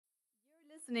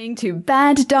Listening to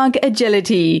Bad Dog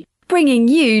Agility, bringing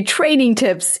you training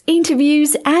tips,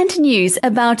 interviews, and news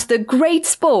about the great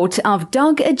sport of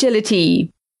dog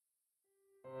agility.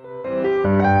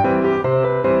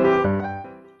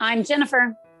 I'm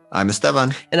Jennifer. I'm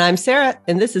Esteban. And I'm Sarah,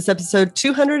 and this is episode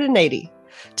 280.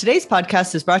 Today's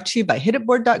podcast is brought to you by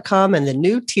hititboard.com and the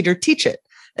new Teeter Teach It,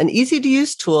 an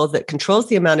easy-to-use tool that controls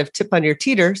the amount of tip on your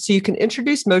teeter so you can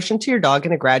introduce motion to your dog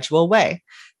in a gradual way.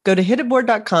 Go to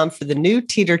hititboard.com for the new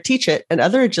Teeter Teach It and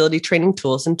other agility training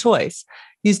tools and toys.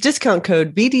 Use discount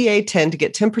code BDA10 to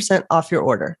get 10% off your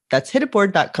order. That's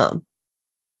hititboard.com.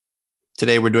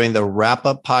 Today, we're doing the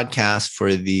wrap-up podcast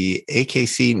for the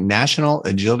AKC National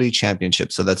Agility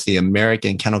Championship. So that's the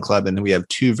American Kennel Club. And we have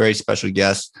two very special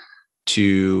guests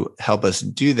to help us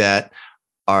do that.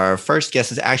 Our first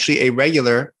guest is actually a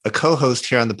co-host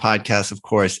here on the podcast. Of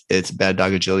course, it's Bad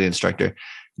Dog Agility instructor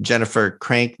Jennifer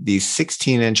Crank, the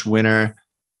 16-inch winner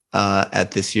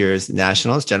at this year's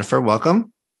Nationals. Jennifer,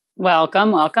 welcome.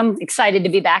 Welcome. Excited to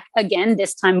be back again,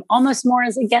 this time almost more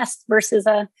as a guest versus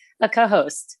a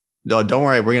co-host. No, don't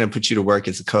worry. We're going to put you to work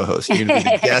as a co-host. You're going to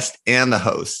be the guest and the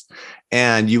host.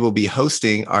 And you will be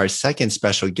hosting our second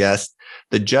special guest,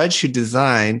 the judge who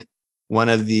designed one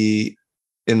of the,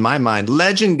 in my mind,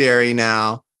 legendary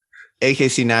now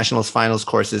AKC Nationals finals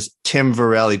courses, Tim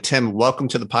Verrelli. Tim, welcome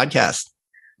to the podcast.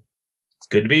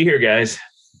 Good to be here, guys.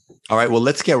 All right. Well,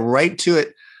 let's get right to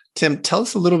it. Tim, tell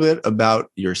us a little bit about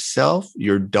yourself,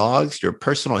 your dogs, your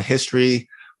personal history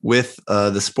with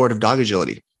the sport of dog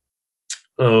agility.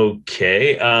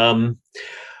 Okay.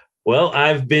 Well,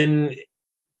 I've been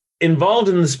involved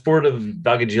in the sport of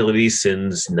dog agility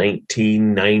since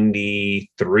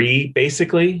 1993,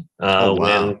 basically,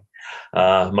 when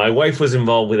my wife was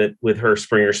involved with it with her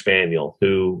Springer Spaniel,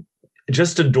 who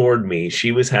just adored me.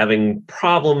 She was having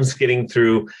problems getting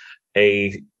through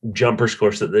a jumpers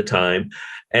course at the time.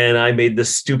 And I made the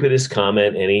stupidest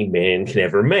comment any man can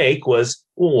ever make was,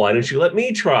 well, why don't you let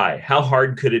me try? How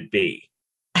hard could it be?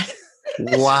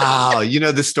 Wow. You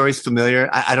know, this story's familiar.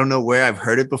 I don't know where I've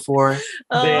heard it before.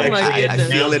 I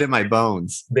feel it in my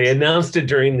bones. They announced it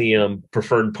during the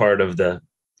preferred part of the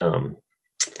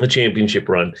championship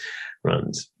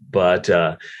runs.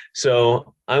 But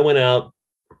so I went out,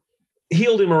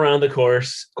 heeled him around the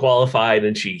course, qualified,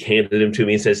 and she handed him to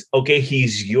me and says, okay,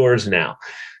 he's yours now.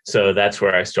 So that's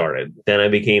where I started. Then I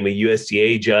became a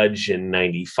USDA judge in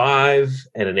 95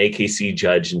 and an AKC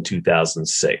judge in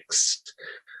 2006.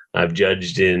 I've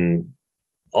judged in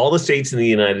all the states in the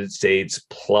United States,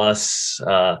 plus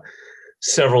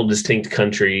several distinct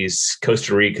countries,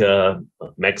 Costa Rica,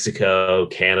 Mexico,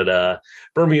 Canada,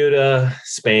 Bermuda,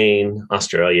 Spain,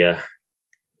 Australia.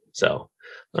 So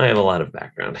I have a lot of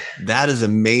background. That is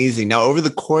amazing. Now, over the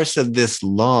course of this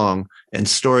long and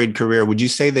storied career, would you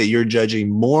say that you're judging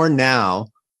more now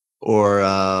or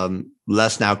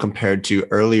less now compared to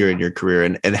earlier in your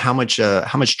career? And how much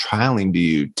trialing do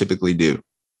you typically do?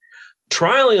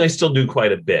 Trialing, I still do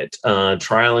quite a bit.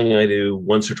 Trialing, I do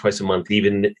once or twice a month,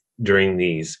 even during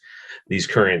these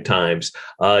current times.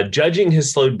 Judging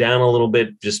has slowed down a little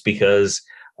bit just because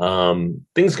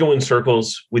things go in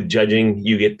circles with judging.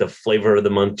 You get the flavor of the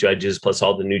month judges, plus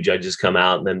all the new judges come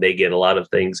out, and then they get a lot of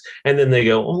things. And then they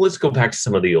go, oh, let's go back to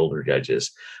some of the older judges.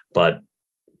 But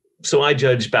so I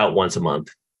judge about once a month,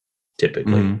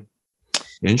 typically.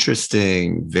 Mm-hmm.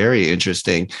 Interesting. Very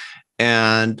interesting.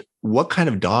 And what kind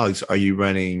of dogs are you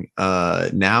running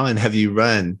now? And have you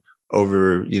run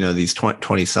over, these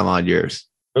 20 some odd years?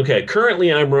 Okay.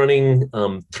 Currently I'm running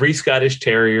 3 Scottish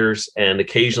Terriers, and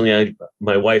occasionally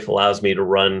my wife allows me to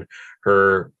run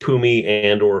her Pumi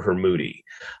and or her Moody.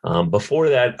 Before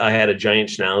that, I had a giant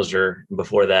Schnauzer.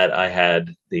 Before that, I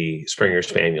had the Springer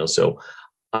Spaniel. So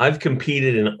I've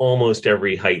competed in almost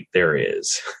every height there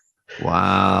is.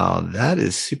 Wow, that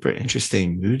is super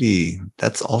interesting. Moody,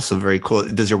 that's also very cool.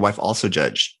 Does your wife also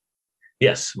judge?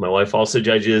 Yes, my wife also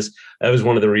judges. That was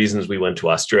one of the reasons we went to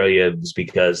Australia, was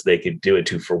because they could do a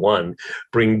 2-for-1.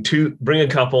 Bring a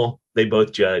couple, they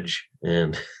both judge,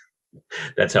 and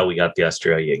that's how we got the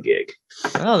Australia gig.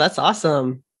 Oh, that's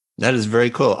awesome. That is very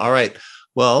cool. All right.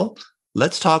 Well,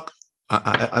 let's talk.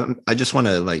 I just want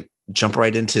to jump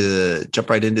right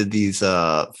into these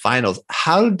finals.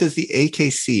 How does the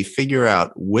AKC figure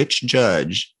out which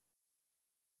judge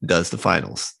does the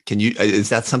finals? Is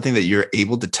that something that you're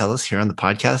able to tell us here on the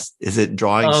podcast? Is it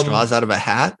drawing straws out of a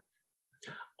hat?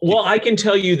 Well, I can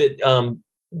tell you that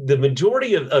the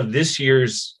majority of this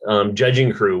year's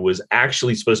judging crew was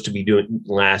actually supposed to be doing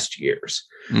last year's.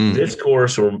 This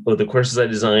course, or the courses I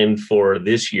designed for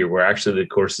this year, were actually the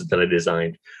courses that I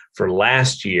designed for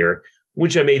last year,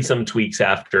 which I made some tweaks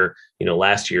after,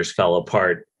 last year's fell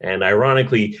apart. And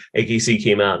ironically, AKC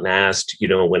came out and asked,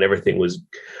 when everything was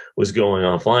going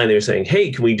offline, they were saying,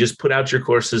 hey, can we just put out your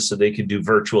courses so they could do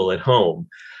virtual at home?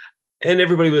 And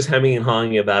everybody was hemming and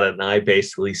hawing about it. And I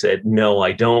basically said, no,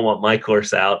 I don't want my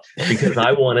course out because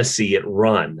I want to see it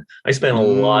run. I spent a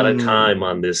lot of time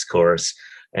on this course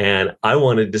and I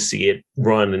wanted to see it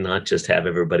run and not just have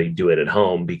everybody do it at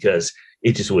home because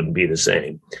it just wouldn't be the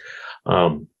same.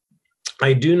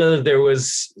 I do know that there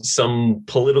was some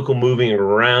political moving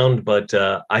around, but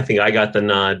I think I got the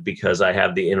nod because I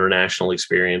have the international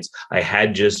experience. I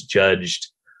had just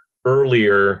judged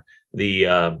earlier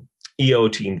the EO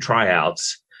team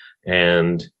tryouts.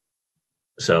 And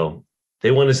so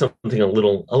they wanted something a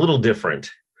little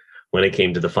different when it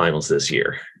came to the finals this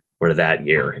year or that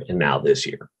year and now this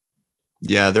year.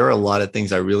 Yeah, there are a lot of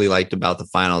things I really liked about the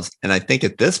finals. And I think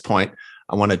at this point,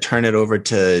 I want to turn it over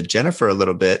to Jennifer a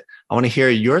little bit. I want to hear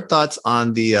your thoughts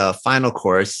on the final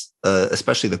course,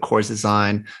 especially the course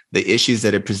design, the issues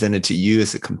that it presented to you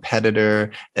as a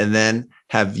competitor, and then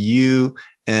have you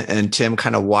and Tim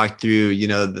kind of walk through,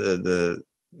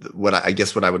 what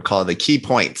I would call the key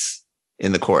points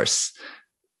in the course.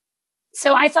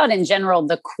 So I thought in general,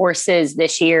 the courses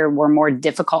this year were more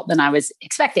difficult than I was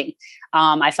expecting.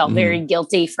 I felt very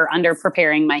guilty for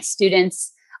under-preparing my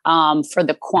students for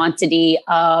the quantity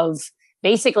of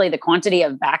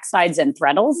backsides and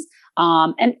threadles.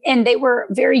 And they were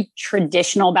very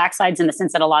traditional backsides in the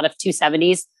sense that a lot of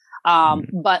 270s.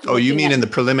 But you mean in the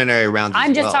preliminary rounds?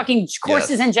 I'm just talking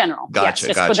courses in general. Gotcha.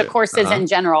 Yes, just for the courses in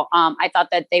general. I thought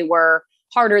that they were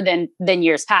harder than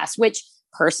years past, which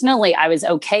personally I was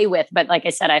okay with. But like I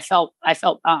said, I felt like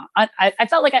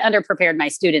I underprepared my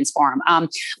students for them.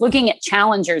 Looking at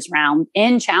Challengers round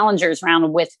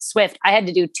with Swift, I had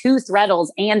to do 2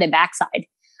 threadles and a backside,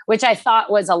 which I thought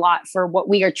was a lot for what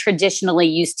we are traditionally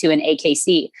used to in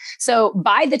AKC. So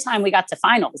by the time we got to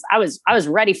finals, I was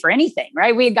ready for anything,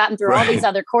 right? We had gotten through all these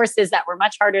other courses that were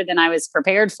much harder than I was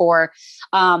prepared for.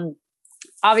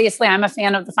 Obviously, I'm a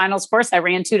fan of the finals course. I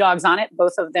ran 2 dogs on it.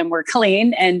 Both of them were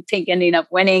clean and Pink ending up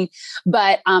winning.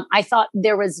 But I thought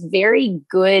there was very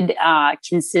good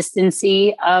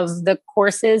consistency of the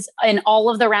courses in all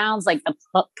of the rounds, like the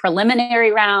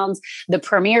preliminary rounds, the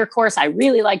premier course. I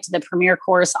really liked the premier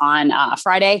course on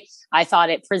Friday. I thought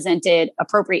it presented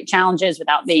appropriate challenges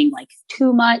without being like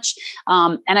too much.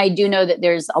 And I do know that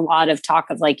there's a lot of talk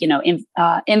of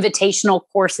invitational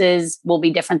courses will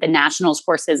be different than nationals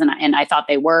courses. And I thought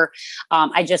they were.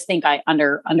 I just think I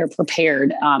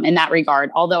underprepared in that regard.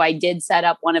 Although I did set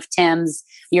up one of Tim's,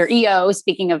 your EO,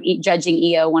 speaking of judging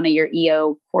EO, one of your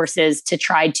EO courses to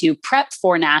try to prep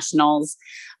for nationals.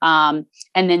 And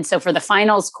then so for the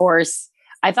finals course,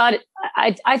 I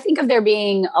think of there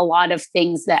being a lot of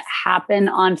things that happen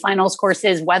on finals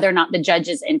courses, whether or not the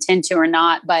judges intend to or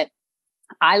not. But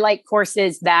I like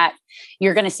courses that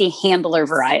you're going to see handler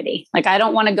variety. Like I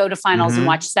don't want to go to finals and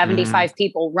watch 75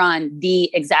 people run the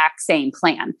exact same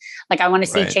plan. Like I want to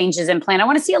see changes in plan. I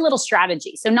want to see a little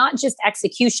strategy. So not just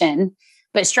execution,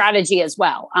 but strategy as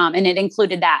well. And it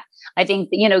included that. I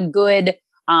think, good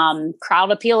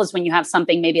crowd appeal is when you have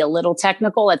something maybe a little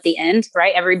technical at the end,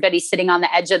 right? Everybody's sitting on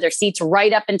the edge of their seats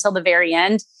right up until the very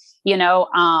end,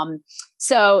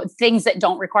 so things that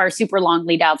don't require super long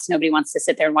lead outs. Nobody wants to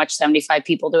sit there and watch 75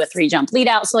 people do a 3-jump lead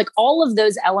out. So like all of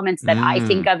those elements that I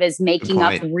think of as making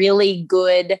up really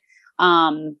good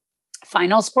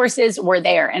finals courses were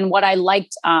there. And what I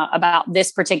liked about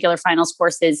this particular finals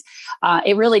course is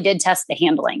it really did test the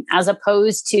handling as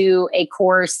opposed to a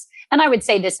course. And I would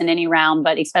say this in any round,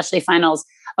 but especially finals,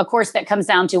 a course that comes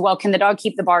down to, well, can the dog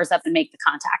keep the bars up and make the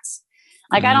contacts?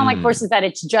 Like, I don't like courses that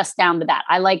it's just down to that.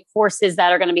 I like courses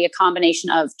that are going to be a combination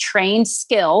of trained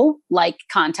skill, like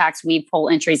contacts, weave, pull,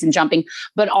 entries, and jumping,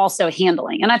 but also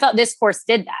handling. And I thought this course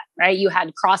did that, right? You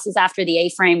had crosses after the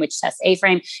A-frame, which tests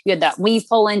A-frame. You had that weave,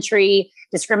 pull, entry,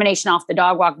 discrimination off the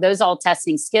dog walk, those all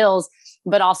testing skills,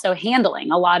 but also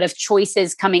handling. A lot of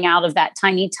choices coming out of that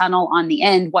tiny tunnel on the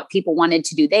end, what people wanted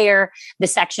to do there, the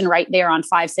section right there on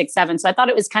 5, 6, 7. So I thought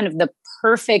it was kind of the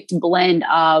perfect blend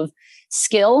of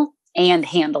skill and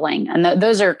handling. And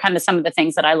those are kind of some of the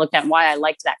things that I looked at and why I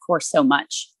liked that course so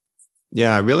much.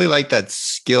 Yeah, I really like that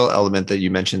skill element that you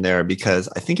mentioned there, because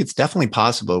I think it's definitely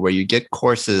possible where you get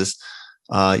courses,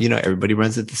 everybody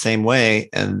runs it the same way.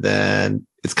 And then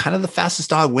it's kind of the fastest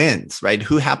dog wins, right?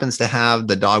 Who happens to have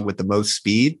the dog with the most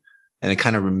speed, and it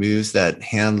kind of removes that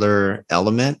handler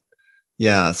element.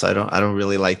 Yeah. So I don't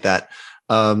really like that.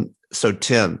 So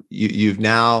Tim, you've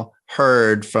now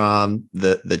heard from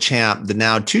the champ, the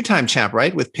now 2-time champ,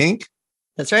 right? With Pink.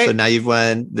 That's right. So now you've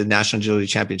won the National Agility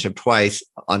Championship twice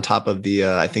on top of the,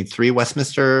 I think 3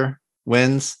 Westminster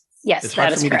wins. Yes, it's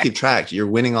hard for me to keep track. You're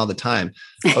winning all the time.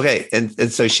 Okay. and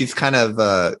so she's kind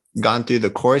of gone through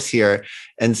the course here.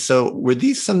 And so were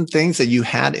these some things that you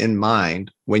had in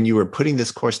mind when you were putting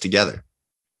this course together?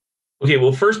 Okay.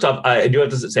 Well, first off, I do have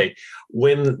to say,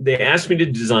 when they asked me to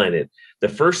design it, the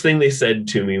first thing they said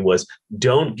to me was,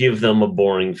 don't give them a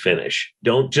boring finish.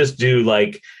 Don't just do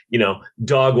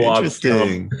dog walk,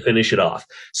 finish it off.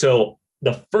 So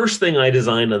the first thing I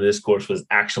designed on this course was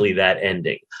actually that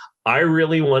ending. I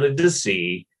really wanted to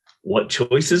see what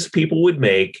choices people would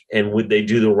make and would they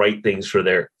do the right things for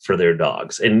their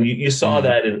dogs. And you saw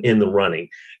that in the running,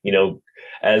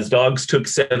 as dogs took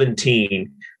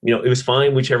 17, it was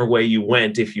fine whichever way you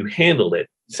went if you handled it.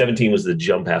 17 was the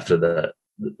jump after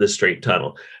the straight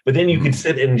tunnel. But then you could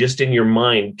sit and just in your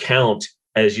mind count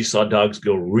as you saw dogs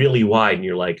go really wide, and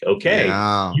you're like, okay,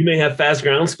 you may have fast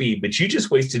ground speed, but you just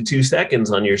wasted 2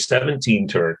 seconds on your 17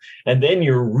 turn. And then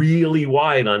you're really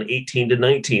wide on 18 to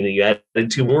 19, and you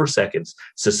added 2 more seconds.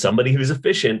 So somebody who's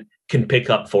efficient can pick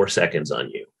up 4 seconds on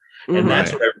you. And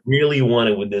that's what I really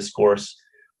wanted with this course,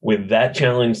 with that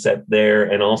challenge set there.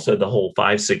 And also the whole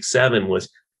 5, 6, 7 was,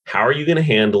 how are you going to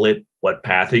handle it? What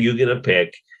path are you going to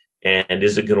pick? And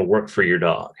is it going to work for your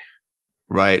dog?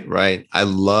 Right. I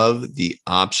love the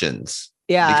options.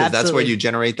 Yeah, because absolutely. That's where you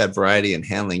generate that variety in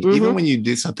handling. Even when you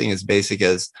do something as basic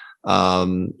as,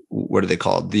 what are they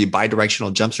called? The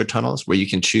bidirectional jumps or tunnels, where you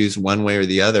can choose one way or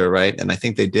the other, right? And I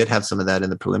think they did have some of that in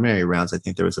the preliminary rounds. I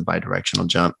think there was a bidirectional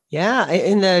jump. Yeah,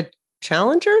 in the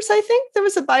challengers, I think there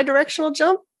was a bidirectional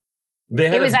jump.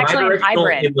 It was actually in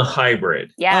hybrid. In the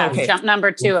hybrid. Yeah, jump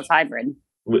number 2 of hybrid.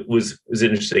 Was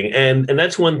interesting. And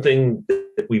that's one thing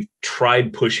that we've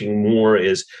tried pushing more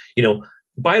is,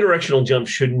 bidirectional jump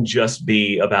shouldn't just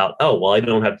be about, I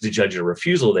don't have to judge a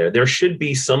refusal there. There should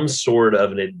be some sort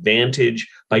of an advantage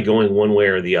by going one way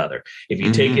or the other. If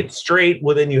you take it straight,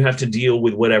 well, then you have to deal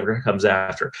with whatever comes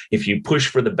after. If you push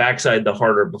for the backside the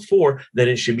harder before, then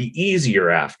it should be easier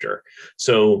after.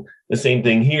 So the same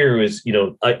thing here is,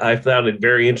 I found it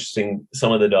very interesting.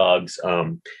 Some of the dogs,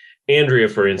 Andrea,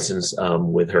 for instance,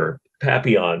 with her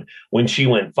Papillon, when she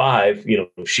went 5,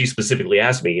 she specifically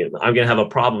asked me, I'm going to have a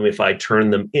problem if I turn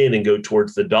them in and go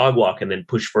towards the dog walk and then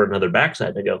push for another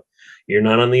backside. I go, you're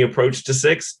not on the approach to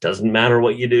 6. Doesn't matter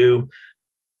what you do.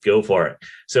 Go for it.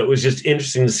 So it was just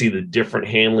interesting to see the different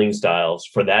handling styles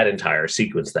for that entire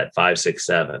sequence, that 5, 6,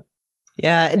 7.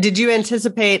 Yeah. Did you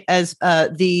anticipate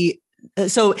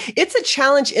so it's a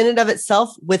challenge in and of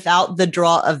itself without the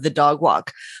draw of the dog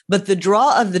walk, but the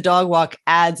draw of the dog walk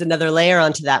adds another layer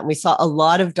onto that. And we saw a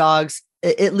lot of dogs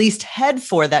at least head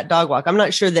for that dog walk. I'm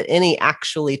not sure that any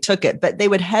actually took it, but they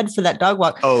would head for that dog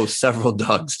walk. Oh, several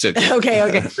dogs took it.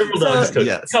 Okay. Several dogs took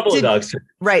it. A couple of dogs took it.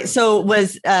 Right. So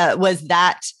was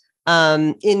that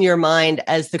in your mind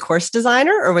as the course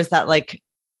designer, or was that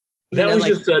that was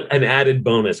just an added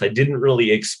bonus? I didn't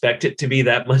really expect it to be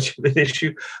that much of an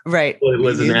issue. Right. But it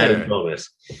was an added bonus.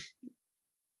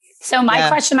 So my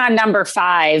question on number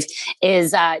 5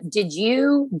 is, did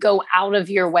you go out of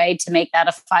your way to make that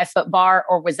a 5-foot bar,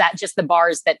 or was that just the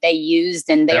bars that they used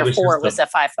and therefore it was a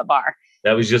 5-foot bar?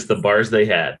 That was just the bars they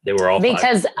had. They were all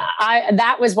because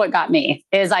that was what got me,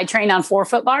 is I trained on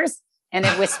 4-foot bars and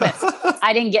it was Smith.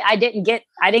 I didn't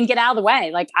get out of the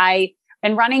way.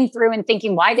 And running through and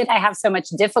thinking, why did I have so much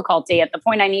difficulty? At the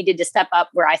point I needed to step up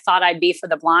where I thought I'd be for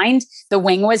the blind, the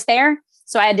wing was there.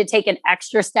 So I had to take an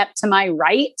extra step to my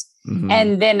right.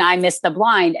 And then I missed the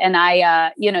blind. And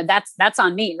that's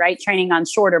on me, right? Training on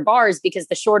shorter bars, because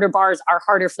the shorter bars are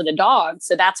harder for the dog.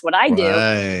 So that's what I do.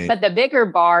 Right. But the bigger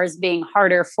bars being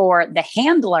harder for the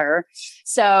handler.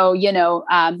 So,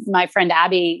 my friend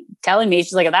Abby telling me,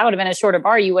 she's like, if that would have been a shorter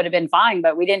bar, you would have been fine.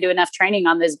 But we didn't do enough training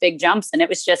on those big jumps and it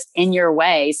was just in your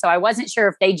way. So I wasn't sure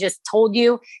if they just told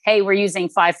you, hey, we're using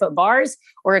 5-foot bars,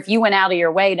 or if you went out of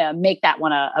your way to make that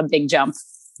one a big jump.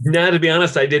 No, to be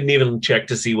honest, I didn't even check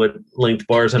to see what length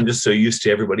bars. I'm just so used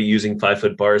to everybody using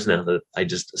 5-foot bars now that I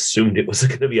just assumed it was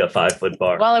going to be a 5-foot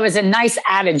bar. Well, it was a nice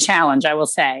added challenge, I will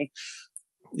say.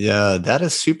 Yeah, that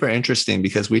is super interesting,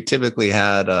 because we typically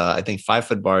had, I think,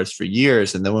 5-foot bars for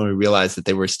years. And then when we realized that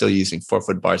they were still using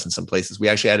 4-foot bars in some places, we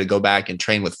actually had to go back and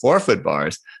train with 4-foot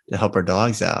bars to help our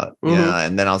dogs out. Yeah.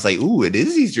 And then I was like, ooh, it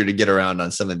is easier to get around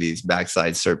on some of these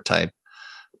backside SERP type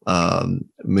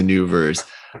maneuvers.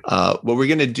 What we're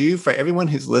going to do for everyone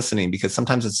who's listening, because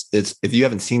sometimes it's if you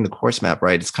haven't seen the course map,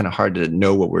 right, it's kind of hard to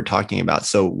know what we're talking about.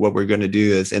 So what we're going to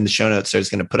do is in the show notes, there's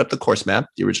going to put up the course map,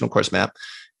 the original course map.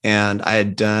 And I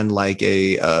had done like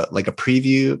a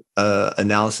preview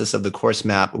analysis of the course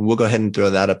map. We'll go ahead and throw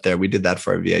that up there. We did that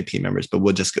for our VIP members, but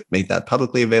we'll just make that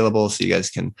publicly available so you guys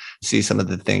can see some of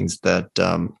the things that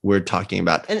we're talking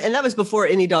about. And that was before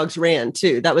any dogs ran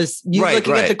too. That was you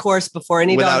looking at the course before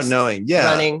any without dogs knowing,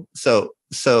 running.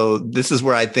 So this is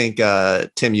where I think,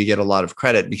 Tim, you get a lot of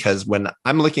credit, because when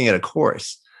I'm looking at a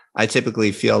course, I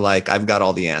typically feel like I've got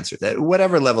all the answers at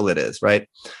whatever level it is, right?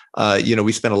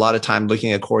 We spend a lot of time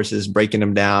looking at courses, breaking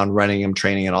them down, running them,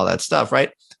 training and all that stuff,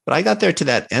 right? But I got there to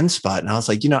that end spot and I was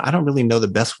like, I don't really know the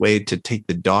best way to take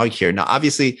the dog here. Now,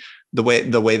 obviously, the way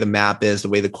the map is, the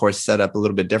way the course set up a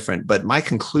little bit different. But my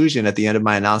conclusion at the end of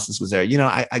my analysis was there,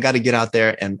 I got to get out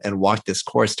there and walk this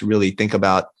course to really think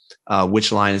about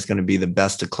which line is going to be the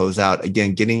best to close out.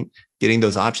 Again, getting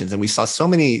those options. And we saw so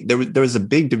many, there was a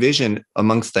big division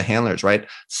amongst the handlers, right?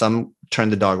 Some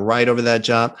turned the dog right over that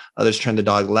jump. Others turned the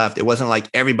dog left. It wasn't like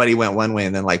everybody went one way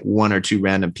and then like one or two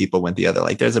random people went the other.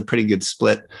 Like there's a pretty good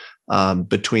split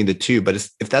between the two. But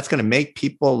if that's going to make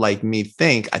people like me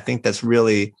think, I think that's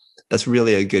really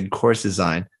a good course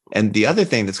design. And the other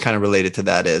thing that's kind of related to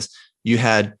that is you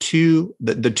had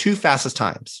the two fastest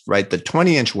times, right? The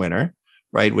 20-inch winner,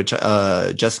 right? Which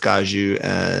Jessica Aju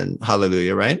and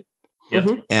Hallelujah, right?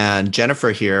 Yep. And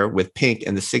Jennifer here with Pink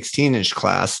in the 16-inch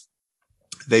class,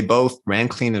 they both ran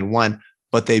clean and won,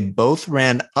 but they both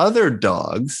ran other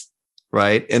dogs,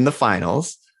 right, in the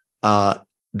finals that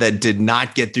did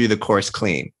not get through the course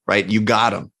clean, right? You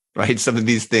got them, right? Some of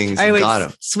these things got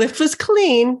them. Swift was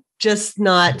clean, just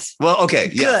not. Well, okay,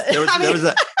 yeah, there was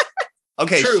a.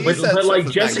 Okay, true, but like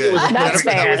Jessica was that's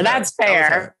fair. That's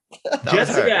fair.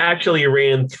 Jessica actually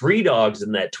ran 3 dogs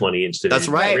in that 20-inch division. That's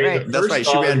right. That's right.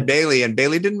 She ran Bailey, and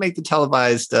Bailey didn't make the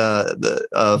televised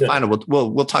final.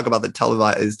 We'll talk about the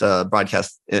televised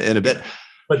broadcast in a bit.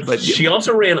 But she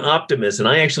also ran Optimus, and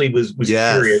I actually was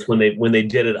curious when they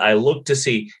did it. I looked to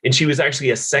see, and she was actually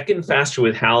a second faster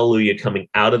with Hallelujah coming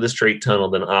out of the straight tunnel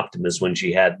than Optimus when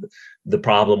she had the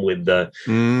problem with the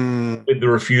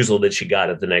refusal that she got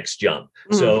at the next jump.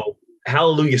 So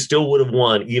Hallelujah still would have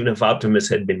won even if Optimus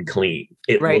had been clean.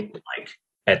 It looked like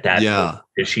at that point,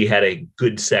 because she had a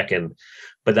good second.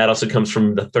 But that also comes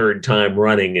from the third time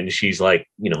running, and she's like,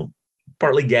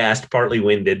 partly gassed, partly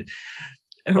winded.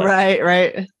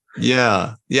 Right.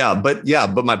 Yeah.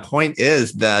 But my point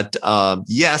is that,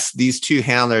 yes, these two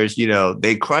handlers,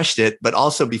 they crushed it, but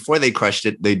also before they crushed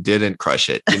it, they didn't crush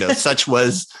it. Such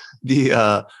was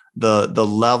the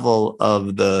level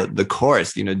of the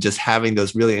course, just having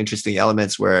those really interesting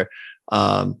elements where,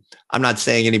 I'm not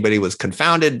saying anybody was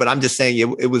confounded, but I'm just saying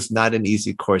it was not an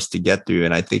easy course to get through.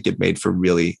 And I think it made for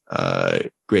really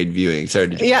great viewing. Sorry,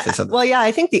 did you say something? Well,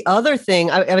 I think the other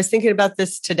thing, I was thinking about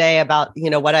this today about,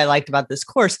 what I liked about this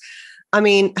course. I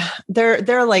mean, there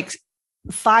are like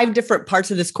 5 different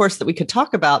parts of this course that we could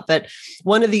talk about. But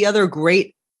one of the other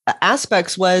great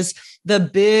aspects was the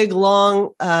big, long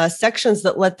sections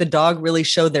that let the dog really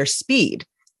show their speed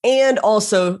and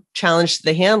also challenge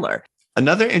the handler.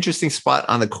 Another interesting spot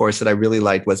on the course that I really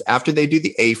liked was after they do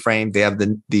the A-frame, they have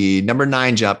the number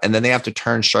 9 jump, and then they have to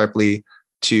turn sharply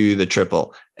to the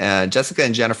triple. And Jessica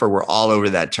and Jennifer were all over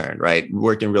that turn, right?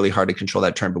 Working really hard to control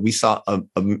that turn. But we saw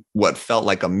what felt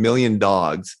like 1 million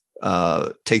dogs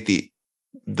take the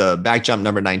back jump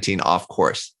number 19 off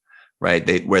course,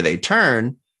 right? Where they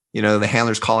turn, the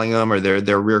handler's calling them or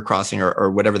they're rear crossing or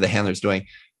whatever the handler's doing,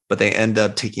 but they end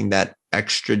up taking that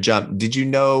extra jump. Did you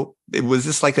know, was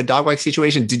this like a dog walk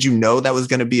situation? Did you know that was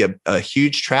going to be a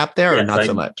huge trap there or not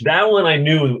so much? That one I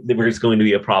knew there was going to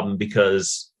be a problem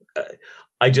because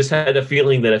I just had a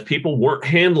feeling that if people weren't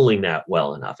handling that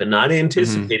well enough and not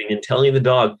anticipating and telling the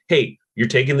dog, hey, you're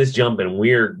taking this jump and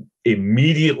we're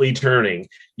immediately turning,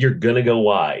 you're going to go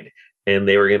wide. And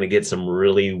they were going to get some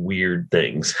really weird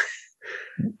things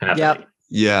happening. Yep.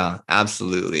 Yeah,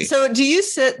 absolutely. So do you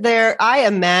sit there? I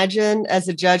imagine as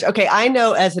a judge, okay, I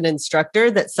know as an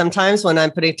instructor that sometimes when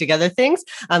I'm putting together things,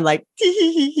 I'm like,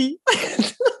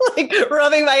 like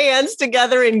rubbing my hands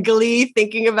together in glee,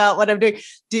 thinking about what I'm doing.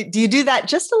 Do you do that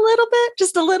just a little bit?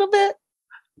 Just a little bit?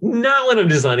 Not when I'm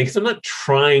designing, because I'm not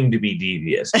trying to be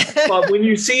devious. But when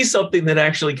you see something that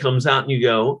actually comes out and you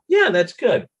go, yeah, that's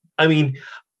good. I mean,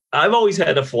 I've always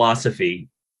had a philosophy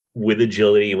with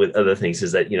agility and with other things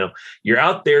is that, you're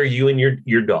out there, you and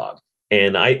your dog.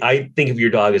 And I think of your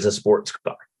dog as a sports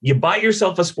car. You buy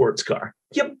yourself a sports car,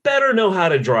 you better know how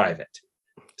to drive it.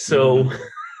 So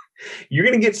You're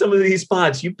going to get some of these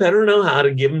spots. You better know how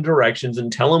to give them directions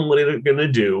and tell them what they're going to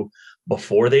do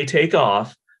before they take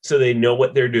off, so they know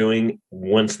what they're doing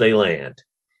once they land.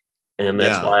 And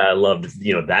that's why I loved,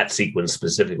 that sequence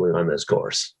specifically on this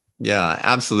course. Yeah,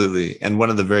 absolutely. And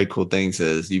one of the very cool things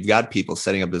is you've got people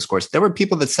setting up this course. There were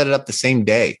people that set it up the same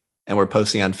day and were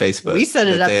posting on Facebook. We set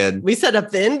it up. We set up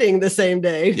the ending the same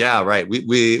day. Yeah, right.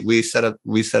 We set up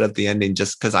the ending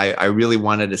just because I really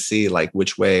wanted to see like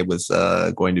which way it was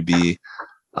going to be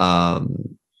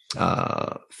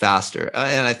faster.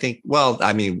 And I think, we'll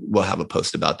have a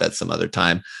post about that some other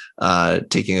time,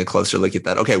 taking a closer look at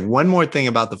that. Okay, one more thing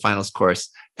about the finals course,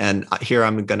 and here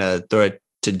I'm going to throw it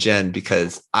to Jen,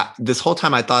 because this whole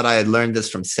time I thought I had learned this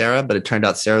from Sarah, but it turned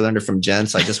out Sarah learned it from Jen.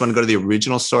 So I just want to go to the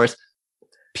original source.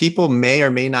 People may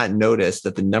or may not notice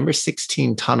that the number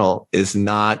 16 tunnel is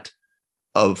not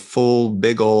a full,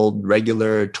 big old,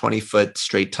 regular 20-foot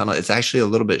straight tunnel. It's actually a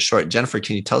little bit short. Jennifer,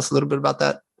 can you tell us a little bit about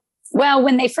that? Well,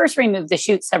 when they first removed the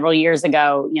chute several years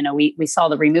ago, we saw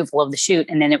the removal of the chute,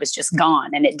 and then it was just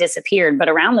gone and it disappeared. But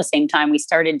around the same time, we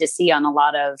started to see on a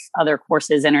lot of other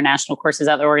courses, international courses,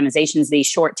 other organizations, these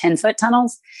short 10-foot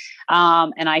tunnels.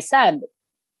 And I said,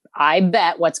 I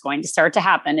bet what's going to start to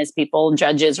happen is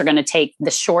judges are going to take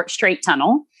the short straight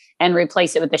tunnel and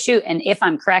replace it with the chute. And if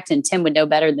I'm correct, and Tim would know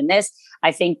better than this,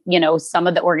 I think, some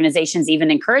of the organizations even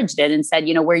encouraged it and said,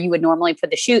 where you would normally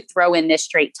put the chute, throw in this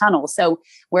straight tunnel. So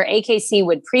where AKC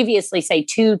would previously say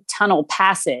 2 tunnel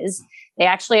passes, they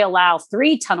actually allow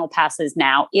 3 tunnel passes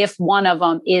now if one of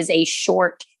them is a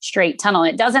short straight tunnel.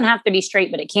 It doesn't have to be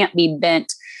straight, but it can't be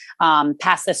bent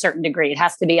past a certain degree. It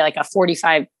has to be like a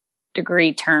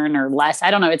 45-degree turn or less. I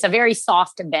don't know. It's a very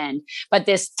soft bend. But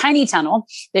this tiny tunnel,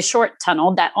 this short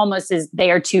tunnel, that almost is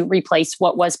there to replace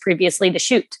what was previously the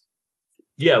chute.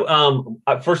 Yeah.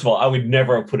 First of all, I would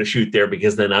never have put a chute there,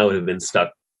 because then I would have been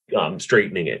stuck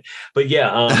straightening it. But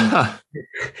yeah,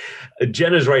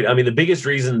 Jen is right. I mean, the biggest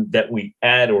reason that we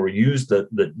add or use the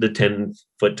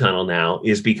 10-foot tunnel now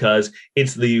is because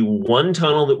it's the one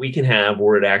tunnel that we can have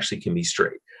where it actually can be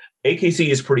straight. AKC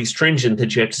is pretty stringent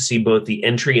that you have to see both the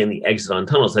entry and the exit on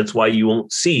tunnels. That's why you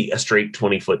won't see a straight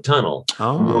 20-foot tunnel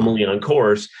normally on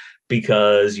course,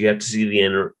 because you have to see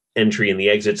the entry and the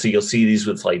exit. So you'll see these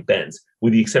with slight bends,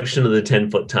 with the exception of the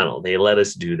 10-foot tunnel. They let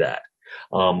us do that.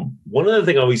 One other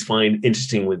thing I always find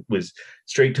interesting with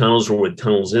straight tunnels or with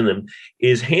tunnels in them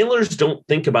is handlers don't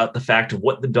think about the fact of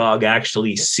what the dog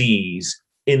actually sees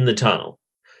in the tunnel.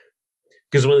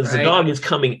 Because when the dog is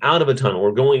coming out of a tunnel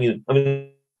or going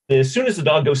in, as soon as the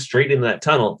dog goes straight into that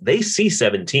tunnel, they see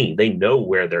 17. They know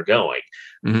where they're going.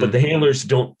 Mm-hmm. But the handlers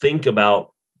don't think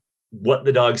about what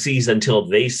the dog sees until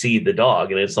they see the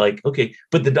dog. And it's like, okay,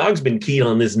 but the dog's been keyed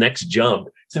on this next jump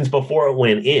since before it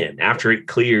went in, after it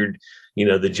cleared,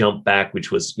 the jump back,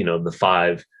 which was,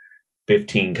 the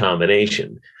 5-15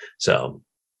 combination. So.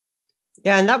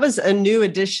 Yeah. And that was a new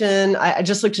addition. I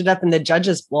just looked it up in the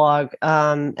judges blog.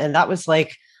 And that was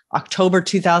like October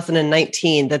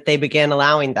 2019 that they began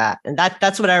allowing that. And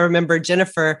that's what I remember.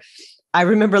 Jennifer, I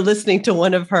remember listening to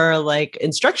one of her like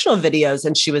instructional videos,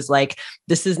 and she was like,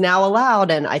 this is now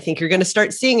allowed. And I think you're going to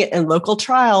start seeing it in local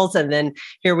trials. And then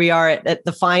here we are at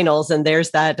the finals, and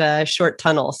there's that short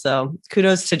tunnel. So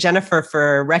kudos to Jennifer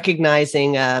for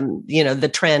recognizing,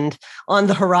 the trend on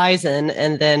the horizon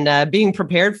and then being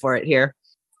prepared for it here.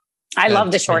 I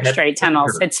love the short straight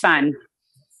tunnels. It's fun.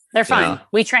 They're fun. Yeah.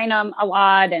 We train them a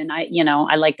lot, and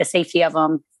I like the safety of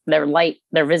them. They're light,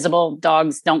 they're visible.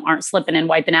 Dogs aren't slipping and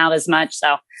wiping out as much.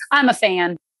 So I'm a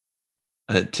fan.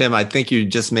 Tim, I think you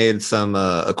just made some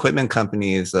equipment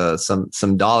companies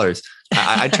some dollars.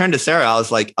 I turned to Sarah. I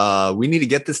was like, we need to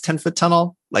get this 10-foot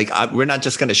tunnel. Like, we're not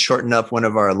just going to shorten up one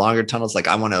of our longer tunnels. Like,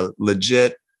 I want a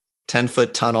legit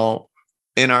 10-foot tunnel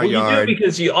in our yard. You do,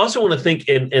 because you also want to think,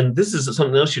 and this is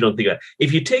something else you don't think about.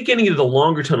 If you take any of the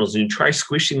longer tunnels and you try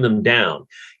squishing them down,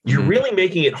 you're really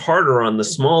making it harder on the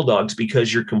small dogs,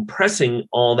 because you're compressing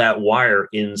all that wire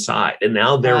inside. And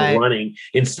now they're running,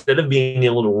 instead of being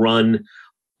able to run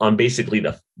on basically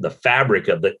the fabric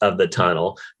of the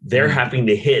tunnel, they're having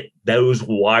to hit those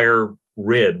wire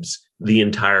ribs the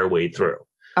entire way through.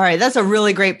 All right. That's a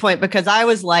really great point, because I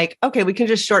was like, okay, we can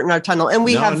just shorten our tunnel, and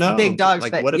we have big dogs,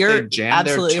 like, but what if you're they jam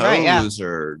absolutely their toes,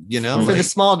 right. Yeah. or, for the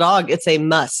small dog, it's a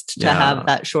must to have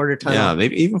that shorter tunnel. Yeah.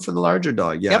 Maybe even for the larger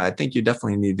dog. Yeah. Yep. I think you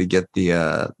definitely need to get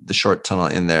the short tunnel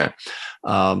in there.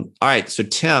 All right. So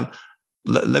Tim,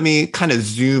 let me kind of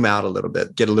zoom out a little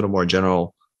bit, get a little more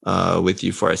general with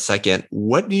you for a second.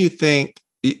 What do you think?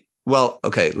 Well,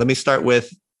 okay, let me start with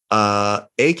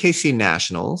AKC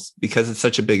Nationals, because it's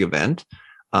such a big event.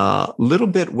 little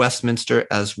bit Westminster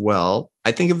as well.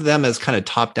 I think of them as kind of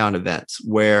top-down events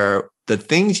where the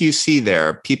things you see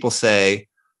there, people say,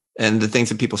 and the things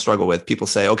that people struggle with, people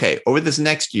say, okay, over this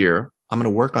next year, I'm going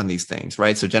to work on these things,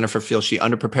 right? So Jennifer feels she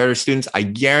underprepared her students. I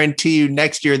guarantee you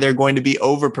next year, they're going to be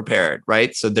overprepared,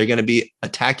 right? So they're going to be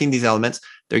attacking these elements.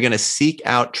 They're going to seek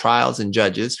out trials and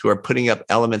judges who are putting up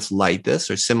elements like this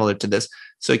or similar to this.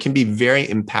 So it can be very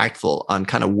impactful on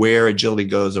kind of where agility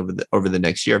goes over the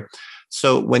next year.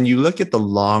 So when you look at the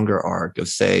longer arc of,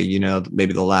 say,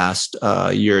 maybe the last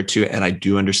year or two, and I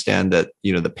do understand that,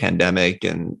 the pandemic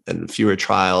and fewer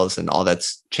trials and all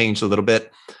that's changed a little bit.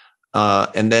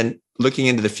 And then looking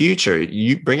into the future,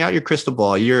 you bring out your crystal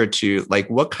ball a year or two, like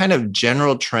what kind of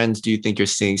general trends do you think you're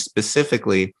seeing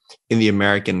specifically in the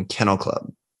American Kennel Club?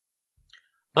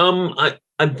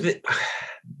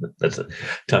 That's a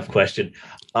tough question.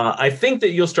 I think that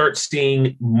you'll start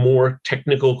seeing more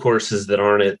technical courses that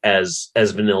aren't as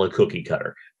vanilla cookie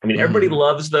cutter. I mean, everybody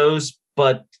loves those,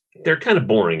 but they're kind of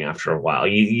boring after a while.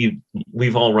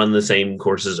 We've all run the same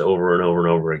courses over and over and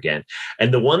over again.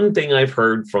 And the one thing I've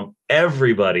heard from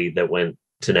everybody that went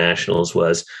to nationals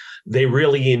was they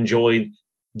really enjoyed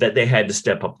that they had to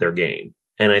step up their game.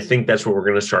 And I think that's what we're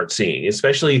going to start seeing,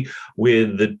 especially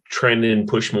with the trend and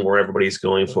push more. Everybody's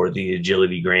going for the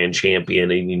agility grand champion,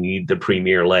 and you need the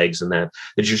premier legs, and that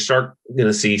you start going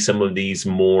to see some of these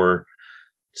more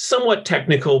somewhat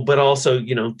technical, but also,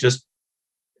 just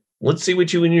let's see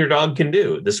what you and your dog can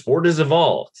do. The sport has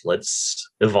evolved. Let's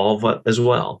evolve as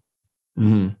well.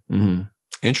 Mm-hmm. Mm-hmm.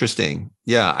 Interesting.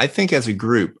 Yeah. I think as a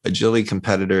group, agility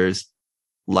competitors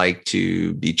like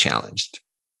to be challenged.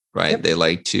 Right. Yep. They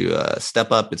like to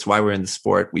step up. It's why we're in the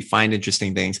sport. We find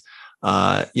interesting things,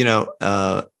 and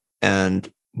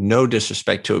no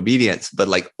disrespect to obedience, but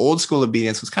like old school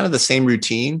obedience was kind of the same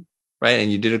routine. Right.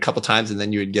 And you did it a couple times and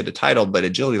then you would get a title. But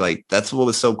agility, like that's what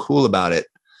was so cool about it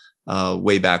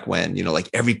way back when, like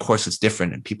every course is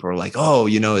different and people are like, oh,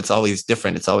 it's always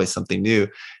different. It's always something new.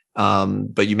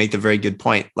 But you make the very good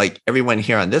point. Like everyone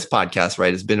here on this podcast,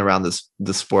 right, has been around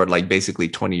the sport like basically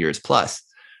 20 years plus.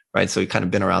 Right. So you've kind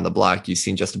of been around the block. You've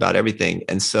seen just about everything.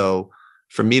 And so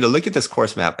for me to look at this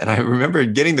course map, and I remember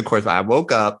getting the course map, I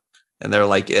woke up and they're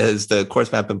like, has the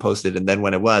course map been posted? And then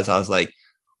when it was, I was like,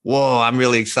 whoa, I'm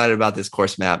really excited about this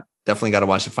course map. Definitely got to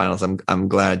watch the finals. I'm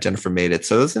glad Jennifer made it.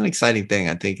 So it was an exciting thing.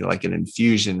 I think like an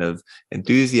infusion of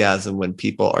enthusiasm when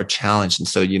people are challenged. And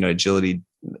so, agility,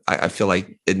 I feel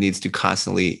like it needs to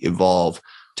constantly evolve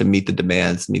to meet the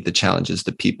demands, meet the challenges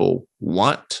that people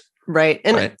want. Right.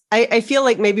 And right. I feel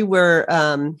like maybe we're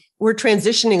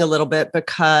transitioning a little bit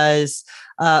because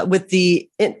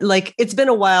it's been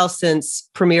a while since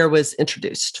Premier was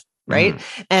introduced. Right.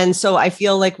 Mm. And so I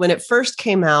feel like when it first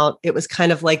came out, it was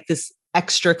kind of like this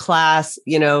extra class,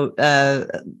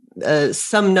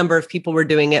 some number of people were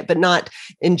doing it, but not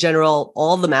in general,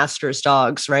 all the masters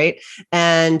dogs. Right.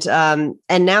 And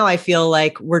now I feel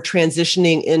like we're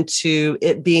transitioning into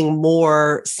it being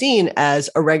more seen as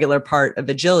a regular part of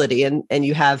agility. And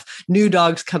you have new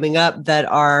dogs coming up that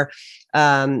are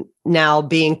now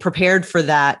being prepared for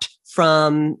that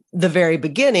from the very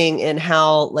beginning, and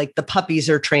how like the puppies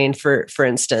are trained, for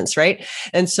instance, right?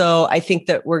 And so I think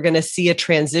that we're going to see a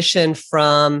transition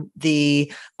from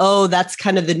that's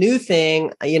kind of the new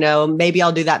thing, maybe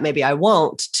I'll do that, maybe I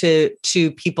won't, to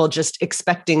people just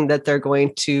expecting that they're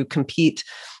going to compete,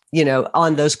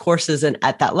 on those courses and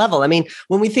at that level. I mean,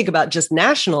 when we think about just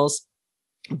nationals,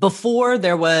 before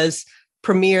there was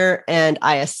Premier and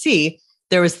ISC,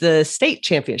 there was the state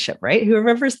championship, right? Who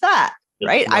remembers that?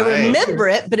 Right. I remember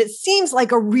it, but it seems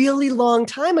like a really long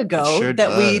time ago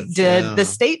we did the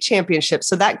state championship.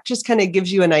 So that just kind of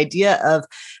gives you an idea of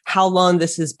how long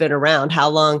this has been around, how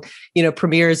long,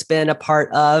 Premier has been a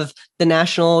part of the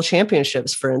national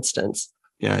championships, for instance.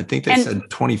 Yeah, I think they said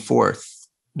 24th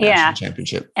national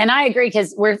championship. And I agree,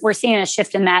 because we're seeing a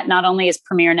shift in that. Not only is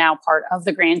Premier now part of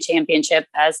the grand championship,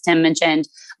 as Tim mentioned,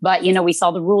 but, we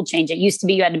saw the rule change. It used to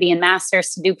be you had to be in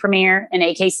masters to do Premier, and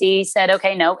AKC said,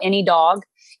 okay, no, any dog,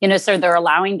 so they're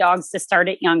allowing dogs to start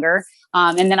it younger.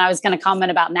 And then I was going to comment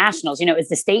about nationals, it's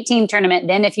the state team tournament.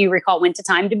 Then if you recall, went to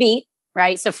time to beat.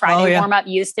 Right. So Friday warm up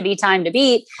used to be time to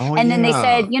beat. And then they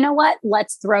said, you know what,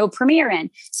 let's throw Premier in.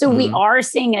 So we are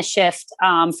seeing a shift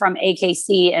from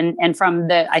AKC and from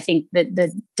I think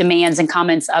the demands and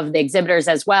comments of the exhibitors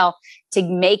as well, to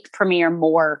make Premier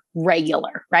more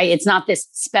regular, right? It's not this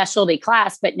specialty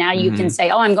class, but now you can say,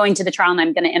 oh, I'm going to the trial and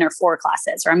I'm going to enter 4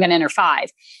 classes, or I'm going to enter 5.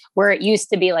 where it used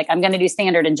to be like, I'm going to do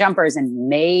standard and jumpers and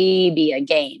maybe a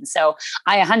gain. So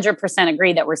I 100%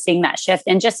 agree that we're seeing that shift.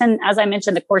 And just as I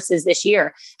mentioned, the courses this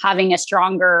year, having a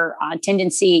stronger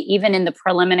tendency, even in the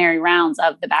preliminary rounds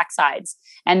of the backsides,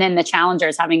 and then the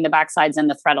challengers having the backsides and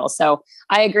the frettles. So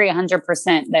I agree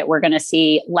 100% that we're going to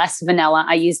see less vanilla.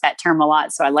 I use that term a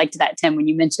lot. So I liked that, Tim, when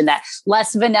you mentioned that,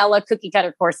 less vanilla cookie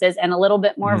cutter courses and a little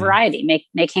bit more variety,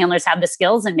 make handlers have the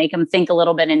skills and make them think a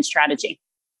little bit in strategy.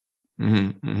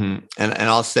 And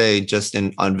I'll say just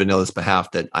on Vanilla's behalf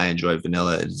that I enjoy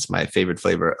vanilla. It's my favorite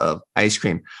flavor of ice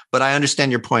cream, but I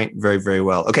understand your point very, very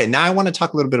well. Okay. Now I want to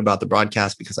talk a little bit about the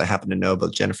broadcast because I happen to know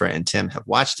both Jennifer and Tim have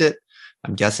watched it.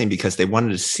 I'm guessing because they wanted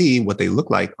to see what they look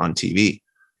like on TV.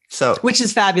 So, which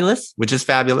is fabulous.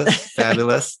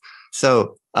 Fabulous.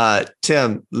 So,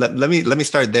 Tim, let me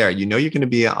start there. You know, you're going to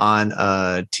be on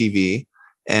TV,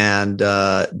 and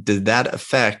did that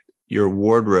affect your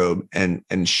wardrobe and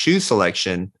shoe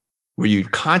selection? Were you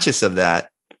conscious of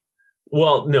that?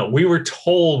 Well, no, we were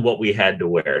told what we had to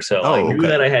wear. So I knew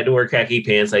that I had to wear khaki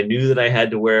pants. I knew that I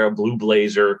had to wear a blue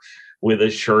blazer with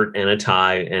a shirt and a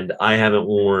tie. And I haven't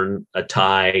worn a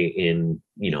tie in,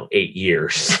 8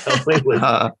 years. So,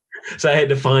 so I had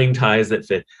to find ties that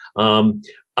fit.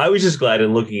 I was just glad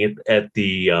in looking at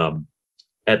the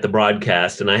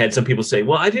broadcast, and I had some people say,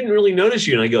 well, I didn't really notice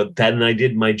you. And I go, then I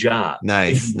did my job.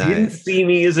 Nice. You didn't see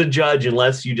me as a judge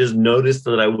unless you just noticed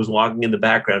that I was walking in the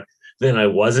background. Then I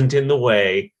wasn't in the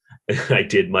way. I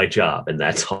did my job, and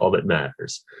that's all that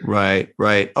matters. Right.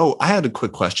 Oh, I had a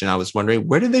quick question. I was wondering,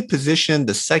 where did they position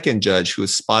the second judge who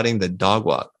was spotting the dog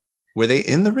walk? Were they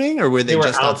in the ring or were they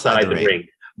just outside the ring?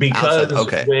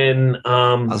 Because when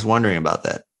I was wondering about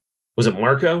that. Was it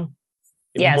Marco?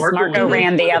 Yes, Marco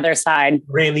ran the other side.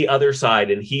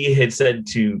 And he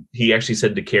actually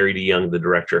said to Carrie DeYoung, the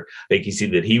director, AKC,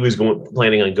 that he was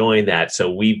planning on going that. So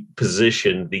we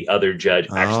positioned the other judge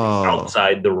actually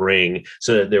outside the ring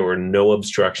so that there were no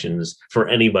obstructions for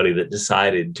anybody that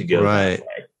decided to go that way.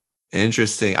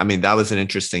 Interesting. I mean, that was an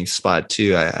interesting spot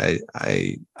too. I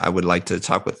would like to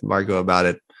talk with Marco about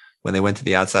it. When they went to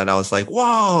the outside, I was like,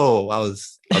 whoa, I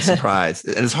was surprised.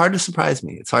 And it's hard to surprise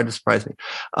me.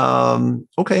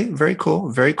 Okay, very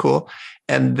cool.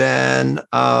 And then,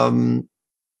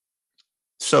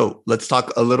 so let's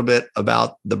talk a little bit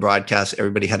about the broadcast.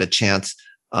 Everybody had a chance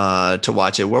to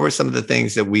watch it. What were some of the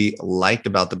things that we liked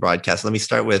about the broadcast? Let me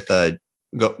start with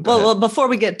Well, before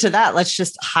we get to that, let's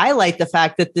just highlight the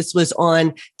fact that this was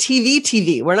on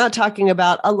TV. We're not talking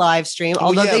about a live stream,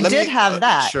 although they did have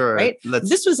that, sure. Right?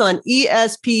 This was on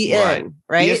ESPN,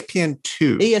 right?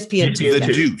 ESPN2. ESPN2.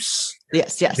 The Deuce.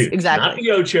 Yes, Deuce. exactly. Not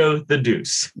the Ocho, the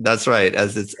Deuce. That's right,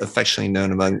 as it's affectionately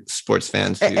known among sports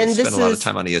fans who spend a lot of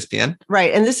time on ESPN.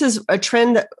 Right, and this is a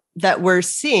trend that we're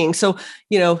seeing. So,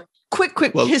 quick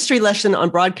history lesson on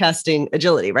broadcasting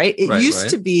agility, right? It used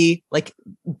to be like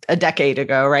a decade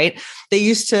ago, right? They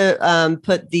used to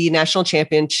put the national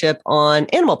championship on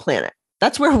Animal Planet.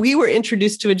 That's where we were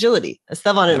introduced to agility.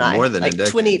 Esteban and I, more than like a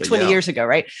decade, 20 years ago,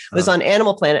 right? It was on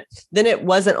Animal Planet. Then it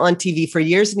wasn't on TV for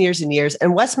years and years and years.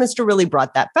 And Westminster really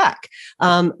brought that back.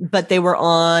 But they were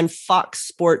on Fox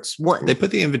Sports 1. They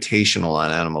put the Invitational on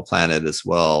Animal Planet as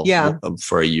well. Yeah.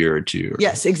 For a year or two.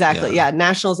 Yes, exactly. Yeah.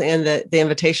 Nationals and the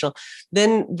Invitational.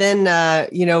 Then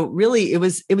really it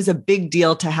was a big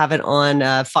deal to have it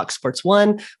on Fox Sports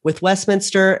 1 with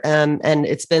Westminster. And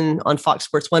it's been on Fox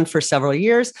Sports 1 for several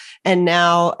years. And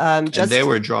now and they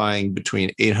were drawing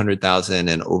between 800,000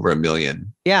 and over 1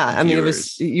 million. Yeah. I mean,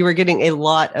 you were getting a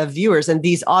lot of viewers, and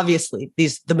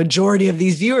the majority of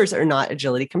these viewers are not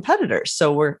agility competitors.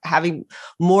 So we're having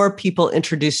more people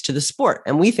introduced to the sport.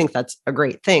 And we think that's a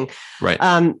great thing. Right.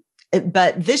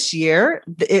 But this year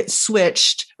it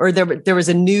switched, or there was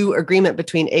a new agreement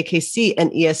between AKC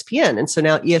and ESPN. And so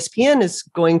now ESPN is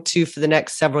going to, for the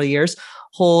next several years,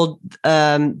 hold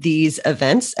these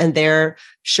events, and they're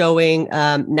showing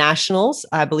nationals.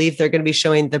 I believe they're going to be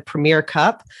showing the Premier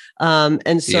Cup.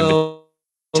 And so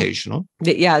Invitational.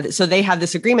 So they have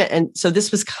this agreement. And so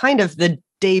this was kind of the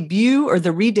debut or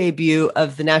the re-debut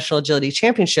of the National Agility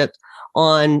Championship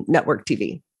on network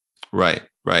TV. Right.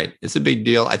 It's a big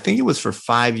deal. I think it was for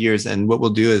 5 years. And what we'll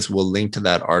do is we'll link to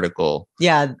that article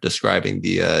describing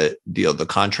the deal, the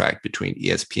contract between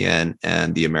ESPN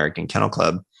and the American Kennel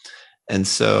Club. And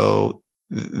so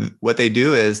what they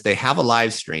do is they have a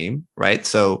live stream, right?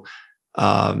 So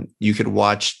you could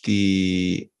watch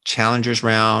the challengers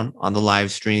round on the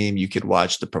live stream. You could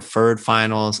watch the preferred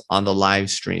finals on the live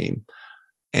stream,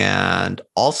 and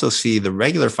also see the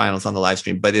regular finals on the live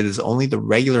stream, but it is only the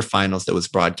regular finals that was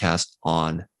broadcast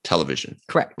on television.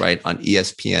 Correct. Right. On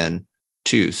ESPN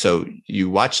too. So you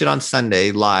watched it on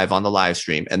Sunday live on the live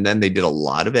stream, and then they did a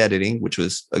lot of editing, which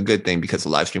was a good thing because the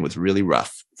live stream was really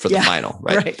rough for the final,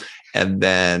 right? And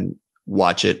then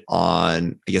watch it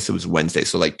on, I guess it was Wednesday.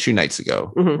 So like 2 nights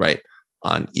ago, right?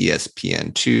 On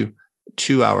ESPN,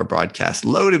 2-hour broadcast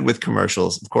loaded with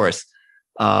commercials, of course.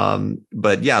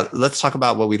 But yeah, let's talk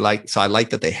about what we like. So I like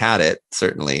that they had it,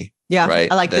 certainly. Yeah.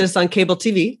 Right. I like that it's on cable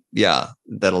TV. Yeah.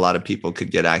 That a lot of people could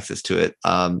get access to it.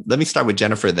 Let me start with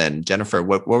Jennifer then. Jennifer,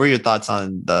 what were your thoughts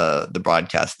on the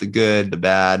broadcast? The good, the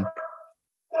bad?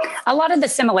 A lot of the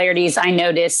similarities I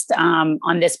noticed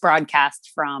on this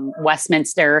broadcast from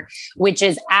Westminster, which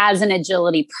is, as an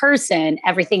agility person,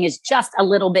 everything is just a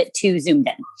little bit too zoomed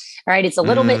in, right? It's a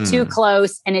little bit too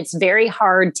close, and it's very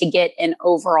hard to get an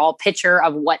overall picture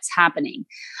of what's happening.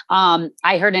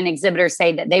 I heard an exhibitor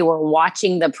say that they were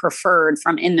watching the preferred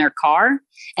from in their car,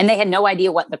 and they had no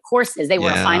idea what the course is. They were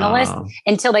a finalist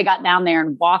until they got down there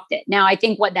and walked it. Now, I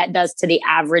think what that does to the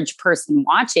average person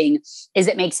watching is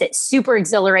it makes it super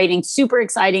exhilarating, super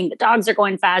exciting. The dogs are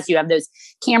going fast. You have those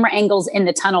camera angles in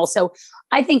the tunnel. So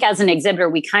I think as an exhibitor,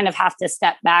 we kind of have to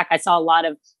step back. I saw a lot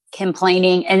of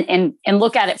complaining and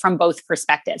look at it from both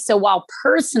perspectives. So while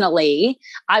personally,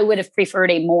 I would have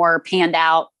preferred a more panned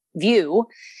out view,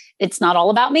 it's not all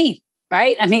about me,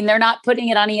 right? I mean, they're not putting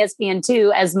it on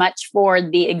ESPN2 as much for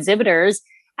the exhibitors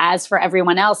as for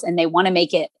everyone else. And they want to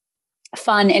make it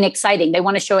fun and exciting. They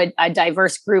want to show a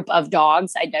diverse group of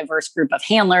dogs, a diverse group of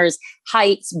handlers,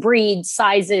 heights, breeds,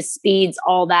 sizes, speeds,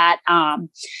 all that.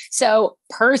 So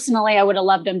personally, I would have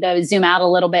loved them to zoom out a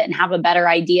little bit and have a better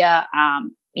idea,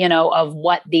 of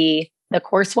what the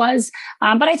course was.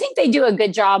 But I think they do a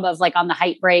good job of, like, on the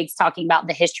height breaks, talking about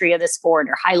the history of the sport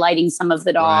or highlighting some of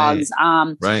the dogs.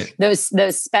 Right.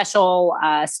 Those special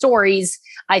stories,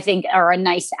 I think, are a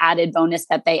nice added bonus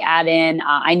that they add in.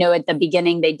 I know at the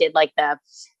beginning they did like the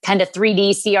kind of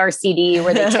 3D CRCD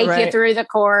where they take you through the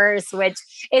course, which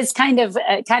is kind of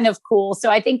cool.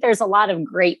 So I think there's a lot of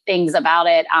great things about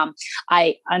it.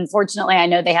 Unfortunately, I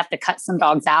know they have to cut some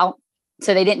dogs out.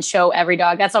 So they didn't show every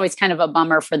dog. That's always kind of a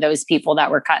bummer for those people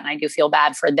that were cut, and I do feel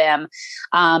bad for them.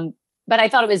 But I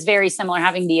thought it was very similar,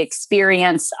 having the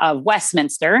experience of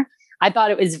Westminster. I thought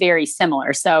it was very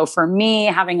similar. So for me,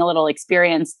 having a little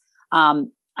experience,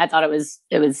 I thought it was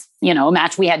a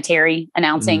match. We had Terry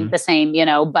announcing the same,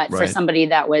 but for somebody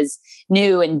that was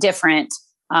new and different,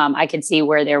 I could see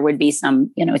where there would be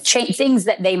some, things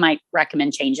that they might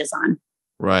recommend changes on.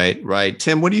 Right.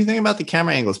 Tim, what do you think about the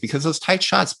camera angles? Because those tight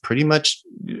shots pretty much,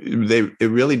 it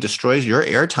really destroys your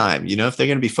airtime. If they're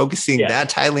going to be focusing that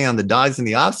tightly on the dogs and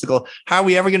the obstacle, how are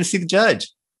we ever going to see the judge?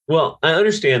 Well, I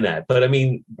understand that. But I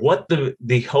mean, what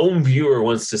the home viewer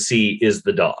wants to see is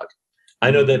the dog. I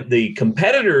know that the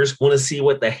competitors want to see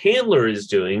what the handler is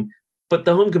doing, but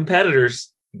the home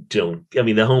competitors don't. I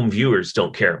mean, the home viewers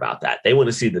don't care about that. They want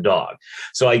to see the dog.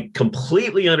 So I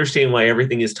completely understand why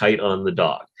everything is tight on the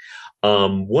dog.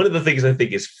 One of the things I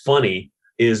think is funny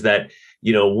is that,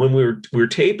 when we're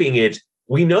taping it,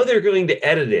 we know they're going to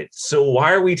edit it. So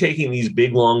why are we taking these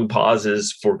big, long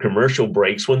pauses for commercial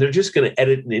breaks when they're just going to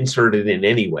edit and insert it in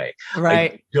anyway?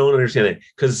 Right. I don't understand it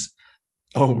because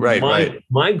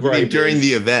my gripe during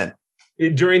the event.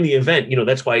 During the event,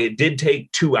 that's why it did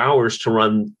take 2 hours to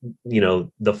run,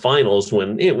 the finals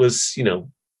when it was,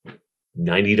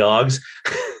 90 dogs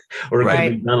or it could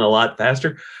have been done a lot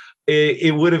faster.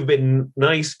 It would have been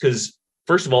nice because,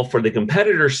 first of all, for the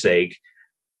competitor's sake,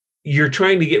 you're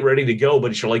trying to get ready to go,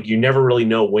 but you never really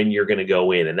know when you're going to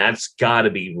go in. And that's got to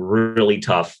be really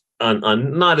tough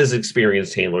on not as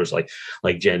experienced handlers like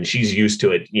Jen. She's used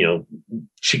to it.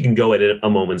 She can go at a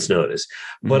moment's notice.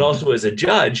 But also as a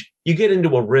judge, you get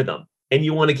into a rhythm and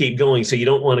you want to keep going. So you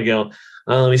don't want to go,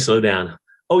 let me slow down.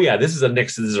 Oh, yeah, this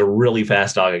is a really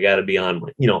fast dog. I got to be on.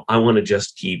 I want to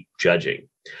just keep judging.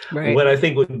 Right. What I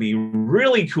think would be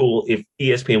really cool if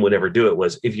ESPN would ever do it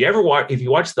was if you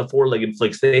watch the four-legged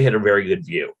flicks, they had a very good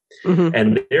view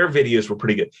and their videos were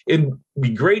pretty good. It'd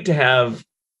be great to have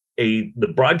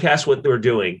the broadcast what they were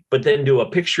doing, but then do a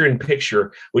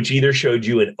picture-in-picture, which either showed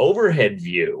you an overhead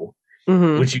view,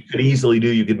 which you could easily do.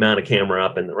 You could mount a camera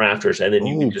up in the rafters and then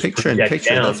you could just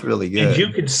picture-in-picture down. That's really good. And you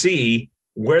could see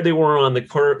where they were on the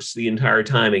course the entire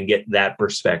time and get that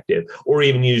perspective, or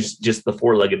even use just the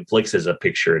four-legged flicks as a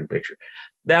picture-in-picture.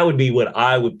 That would be what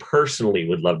I would personally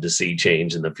love to see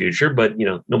change in the future. But,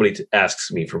 nobody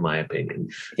asks me for my opinion.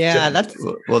 Yeah, that's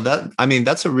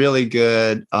a really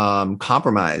good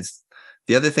compromise.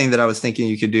 The other thing that I was thinking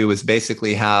you could do was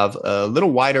basically have a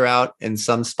little wider out in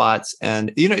some spots.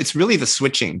 And, it's really the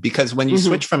switching, because when you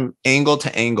switch from angle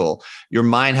to angle, your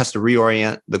mind has to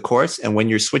reorient the course. And when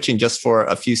you're switching just for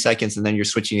a few seconds and then you're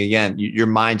switching again, your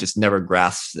mind just never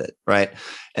grasps it. Right.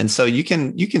 And so you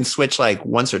can switch like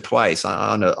once or twice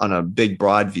on a big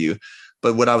broad view.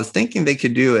 But what I was thinking they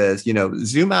could do is,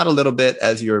 zoom out a little bit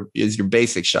as your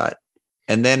basic shot,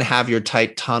 and then have your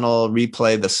tight tunnel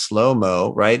replay the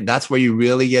slow-mo, right? That's where you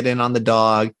really get in on the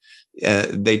dog.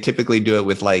 They typically do it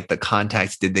with like the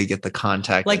contacts. Did they get the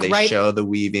contact? Like they show the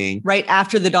weaving. Right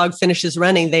after the dog finishes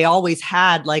running, they always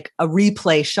had like a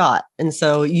replay shot. And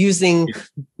so using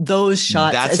those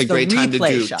shots, that's a great time to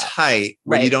do tight,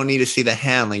 where you don't need to see the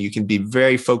handling. You can be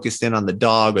very focused in on the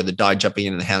dog, or the dog jumping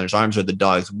into the handler's arms, or the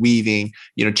dog's weaving,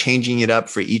 changing it up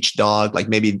for each dog. Like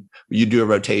maybe you do a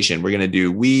rotation. We're going to do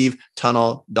weave,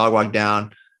 tunnel, dog walk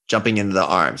down, jumping into the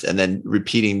arms, and then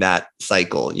repeating that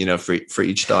cycle, for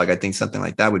each dog. I think something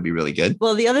like that would be really good.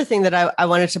 Well, the other thing that I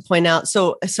wanted to point out,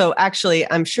 so actually,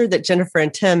 I'm sure that Jennifer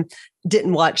and Tim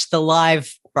didn't watch the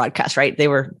live broadcast, right? They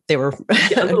were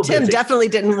Tim definitely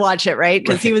didn't watch it, right?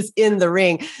 Because he was in the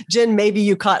ring. Jen, maybe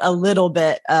you caught a little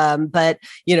bit, but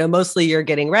mostly you're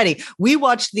getting ready. We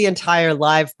watched the entire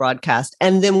live broadcast,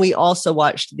 and then we also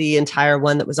watched the entire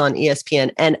one that was on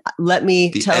ESPN. And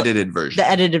the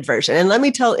edited version. And let me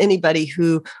tell anybody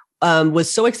who was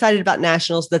so excited about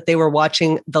nationals that they were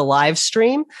watching the live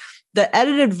stream. The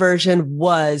edited version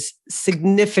was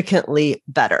significantly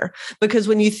better, because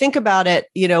when you think about it,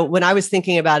 when I was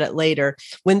thinking about it later,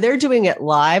 when they're doing it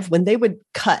live, when they would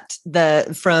cut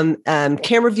from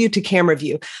camera view to camera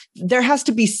view, there has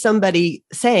to be somebody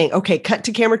saying, okay, cut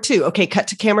to camera 2. Okay, cut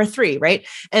to camera 3. Right.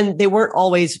 And they weren't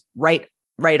always right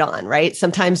on, right?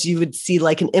 Sometimes you would see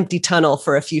like an empty tunnel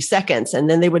for a few seconds, and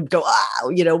then they would go,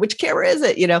 which camera is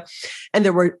it? And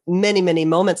there were many, many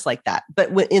moments like that. But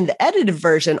in the edited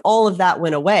version, all of that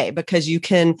went away, because you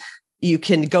can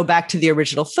go back to the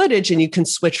original footage and you can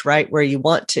switch right where you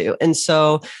want to. And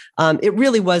so it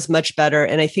really was much better.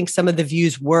 And I think some of the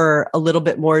views were a little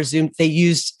bit more zoomed. They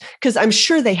used, because I'm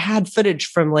sure they had footage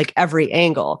from like every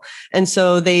angle. And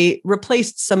so they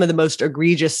replaced some of the most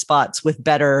egregious spots with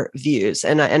better views.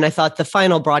 And I thought the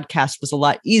final broadcast was a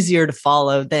lot easier to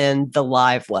follow than the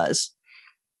live was.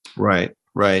 Right.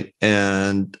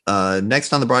 And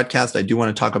next on the broadcast, I do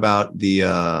want to talk about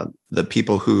the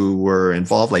people who were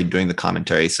involved, like doing the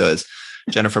commentary. So as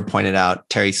Jennifer pointed out,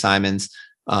 Terry Simons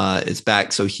is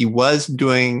back. So he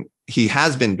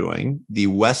has been doing the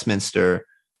Westminster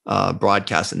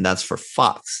broadcast, and that's for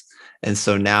Fox. And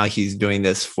so now he's doing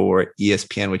this for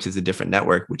ESPN, which is a different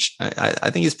network, which I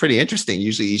think is pretty interesting.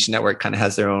 Usually each network kind of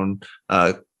has their own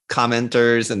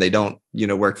commenters, and they don't,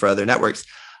 work for other networks.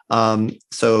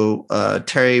 So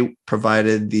Terry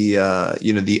provided the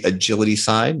agility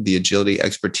side, the agility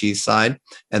expertise side,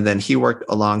 and then he worked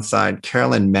alongside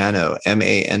Carolyn Manno,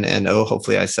 Manno.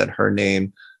 Hopefully I said her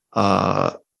name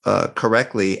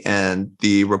correctly. And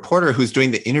the reporter who's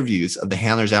doing the interviews of the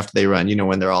handlers after they run,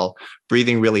 when they're all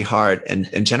breathing really hard.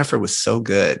 And Jennifer was so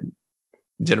good.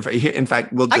 Jennifer, in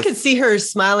fact, I could see her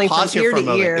smiling from ear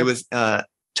to ear. It was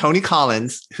Tony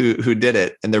Collins who did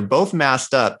it, and they're both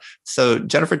masked up. So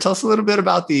Jennifer, tell us a little bit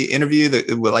about the interview,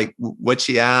 like what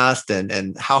she asked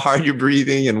and how hard you're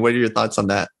breathing, and what are your thoughts on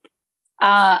that?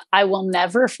 I will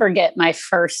never forget my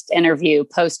first interview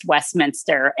post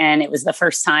Westminster. And it was the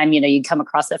first time, you come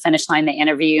across the finish line, the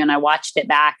interview, and I watched it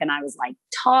back, and I was like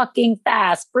talking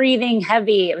fast, breathing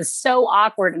heavy. It was so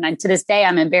awkward. And to this day,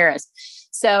 I'm embarrassed.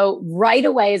 So right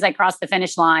away, as I crossed the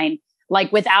finish line,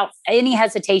 like without any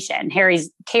hesitation,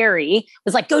 Carrie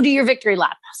was like, go do your victory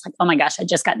lap. I was like, oh my gosh, I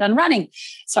just got done running.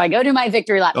 So I go do my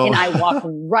victory lap and I walk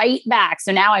right back.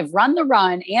 So now I've run the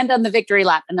run and done the victory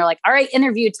lap. And they're like, all right,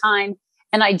 interview time.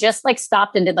 And I just like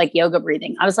stopped and did like yoga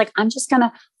breathing. I was like, I'm just going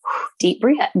to deep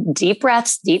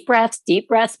breaths,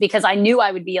 because I knew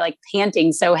I would be like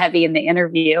panting so heavy in the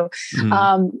interview.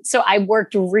 So I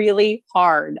worked really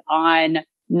hard on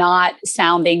not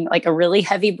sounding like a really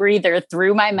heavy breather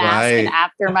through my mask and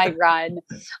after my run.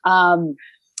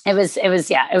 It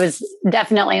was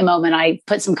definitely a moment I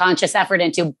put some conscious effort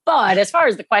into. But as far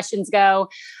as the questions go,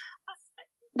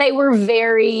 they were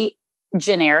very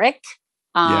generic.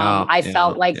 I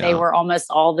felt like they were almost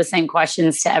all the same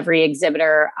questions to every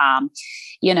exhibitor.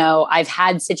 I've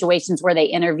had situations where they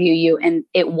interview you and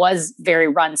it was very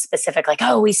run specific, like,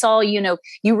 oh, we saw, you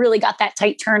really got that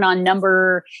tight turn on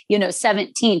number,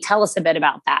 17. Tell us a bit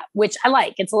about that, which I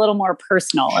like. It's a little more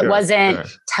personal. It wasn't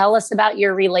tell us about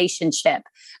your relationship.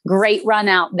 Great run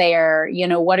out there.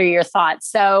 What are your thoughts?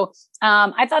 So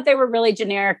I thought they were really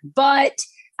generic, but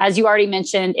as you already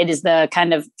mentioned, it is the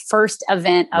kind of first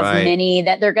event of many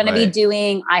that they're going to be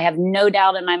doing. I have no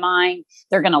doubt in my mind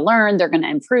they're going to learn, they're going to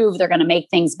improve, they're going to make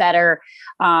things better.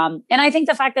 And I think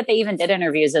the fact that they even did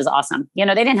interviews is awesome. They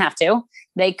didn't have to.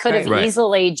 They could have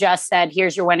easily just said,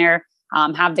 here's your winner,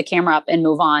 have the camera up and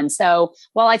move on. So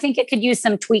while I think it could use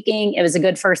some tweaking, it was a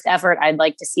good first effort. I'd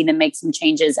like to see them make some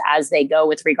changes as they go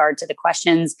with regard to the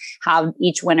questions, have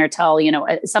each winner tell,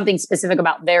 something specific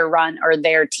about their run or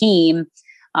their team,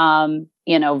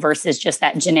 versus just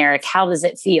that generic, how does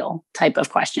it feel type of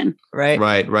question. Right.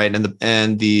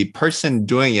 And the person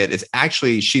doing it is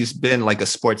actually, she's been like a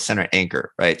Sports Center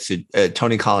anchor, right? So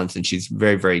Toni Collins, and she's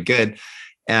very, very good.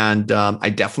 And I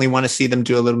definitely want to see them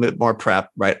do a little bit more prep,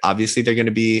 right? Obviously, they're going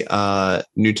to be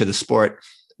new to the sport,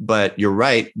 but you're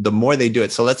right. The more they do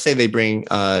it, so let's say they bring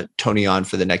Toni on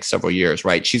for the next several years,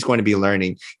 right? She's going to be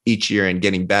learning each year and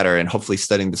getting better and hopefully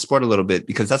studying the sport a little bit,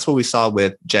 because that's what we saw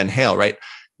with Jen Hale, right?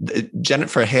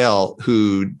 Jennifer Hale,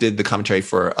 who did the commentary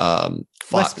for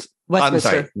Fox.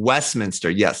 Westminster.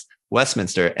 Yes.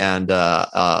 Westminster and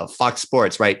Fox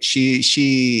Sports, right?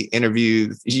 She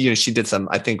interviewed, she did some,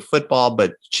 I think, football,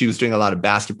 but she was doing a lot of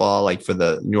basketball, like for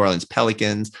the New Orleans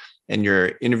Pelicans. And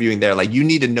you're interviewing there, like you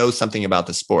need to know something about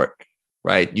the sport,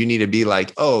 right? You need to be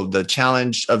like, oh, the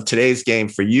challenge of today's game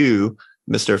for you,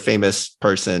 Mr. Famous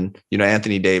Person,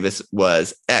 Anthony Davis,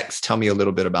 was X. Tell me a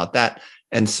little bit about that.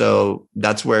 And so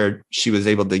that's where she was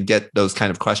able to get those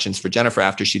kind of questions for Jennifer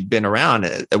after she'd been around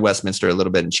at Westminster a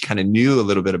little bit, and she kind of knew a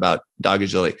little bit about dog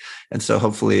agility. And so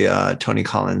hopefully Toni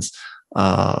Collins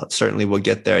certainly will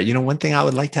get there. One thing I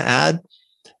would like to add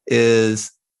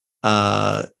is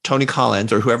Toni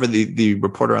Collins, or whoever the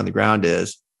reporter on the ground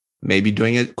is, maybe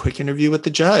doing a quick interview with the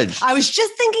judge. I was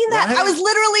just thinking that. Right? I was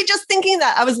literally just thinking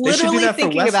that. I was literally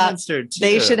thinking about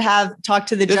they should have talked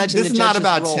to the judge. This is not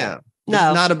about Tim.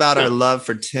 No, it's not about our love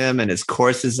for Tim and his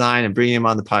course design and bringing him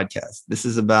on the podcast. This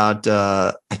is about,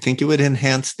 I think it would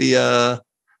enhance the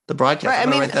broadcast.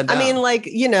 Right.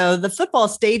 The football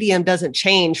stadium doesn't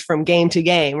change from game to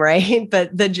game, right?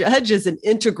 But the judge is an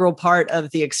integral part of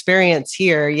the experience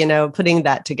here, putting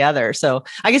that together. So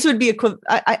I guess it would be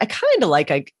I kind of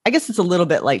like, I guess it's a little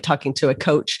bit like talking to a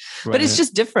coach, but it's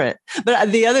just different.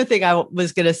 But the other thing I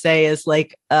was going to say is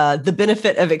like the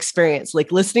benefit of experience,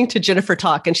 like listening to Jennifer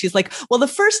talk. And she's like, well, the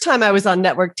first time I was on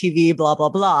network TV, blah, blah,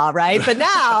 blah. Right. But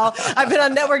now I've been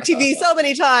on network TV so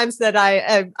many times that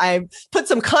I put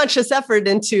some conscious effort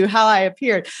into how I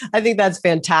appeared. I think that's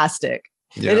fantastic.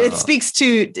 Yeah. It speaks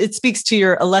to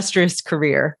your illustrious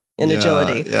career in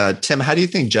agility. Yeah. Tim, how do you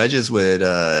think judges would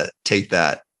take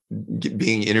that,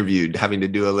 being interviewed, having to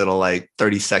do a little like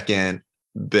 30-second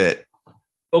bit?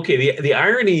 Okay. The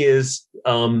irony is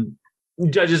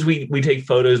judges, we take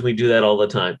photos, we do that all the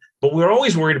time, but we're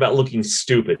always worried about looking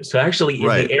stupid. So actually in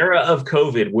the era of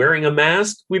COVID, wearing a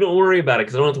mask, we don't worry about it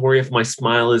because I don't have to worry if my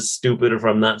smile is stupid or if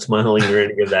I'm not smiling or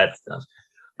any of that stuff.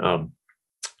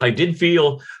 I did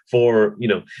feel for,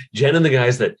 Jen and the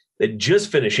guys that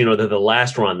just finished, the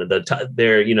last run,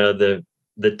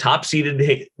 the top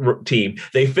seeded team,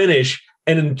 they finish,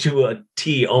 and to a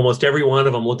T, almost every one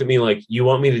of them looked at me like, you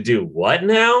want me to do what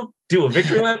now? Do a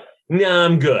victory lap? No,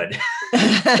 I'm good.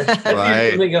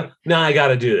 Right. They go, no, I got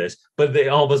to do this. But they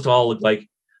almost all look like,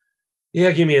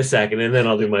 yeah, give me a second, and then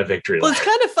I'll do my victory lap. Well, it's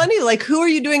kind of funny. Like, who are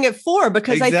you doing it for?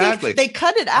 Because I think they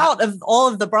cut it out of all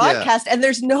of the broadcast, and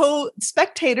there's no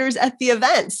spectators at the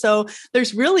event. So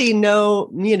there's really no,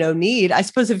 need. I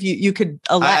suppose if you could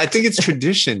elect. I think it's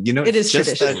tradition. It is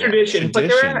tradition. It's tradition. But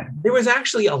there was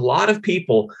actually a lot of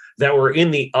people that were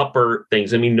in the upper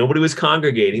things. I mean, nobody was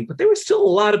congregating, but there was still a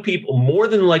lot of people, more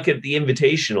than like at the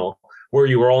Invitational, where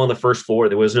you were all on the first floor.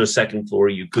 There was no second floor.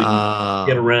 You couldn't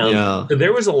get around. Yeah. So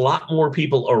there was a lot more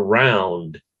people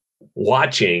around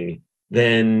watching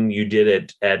than you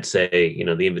did at say, the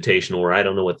Invitational, where I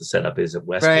don't know what the setup is at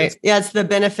West. Right. Yeah. It's the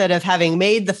benefit of having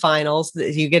made the finals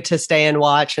that you get to stay and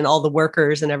watch, and all the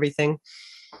workers and everything.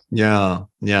 Yeah.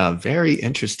 Yeah. Very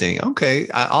interesting. Okay.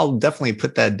 I'll definitely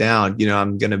put that down.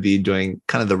 I'm going to be doing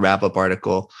kind of the wrap-up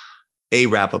article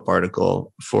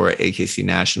for AKC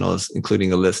Nationals,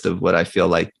 including a list of what I feel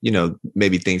like,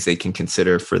 maybe things they can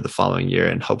consider for the following year.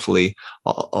 And hopefully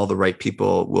all the right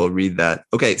people will read that.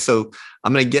 Okay. So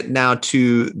I'm going to get now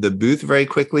to the booth very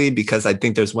quickly, because I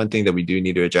think there's one thing that we do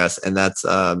need to address. And that's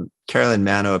Carolyn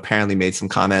Mano apparently made some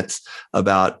comments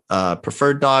about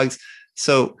preferred dogs.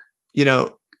 So,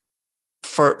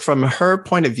 from her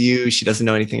point of view, she doesn't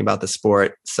know anything about the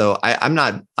sport. So I'm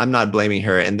not blaming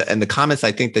her. And the comments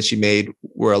I think that she made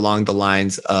were along the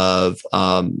lines of,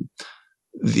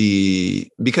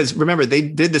 because remember, they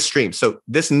did the stream. So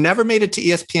this never made it to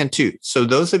ESPN2. So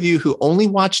those of you who only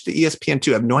watched the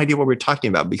ESPN2 have no idea what we're talking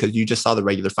about because you just saw the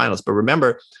regular finals. But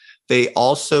remember, they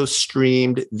also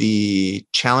streamed the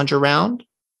challenger round,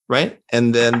 right?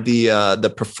 And then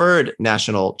the preferred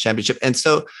national championship. And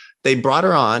so they brought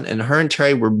her on, and her and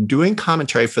Terry were doing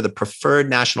commentary for the preferred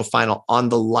national final on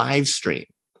the live stream,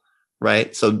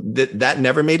 right? So that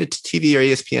never made it to TV or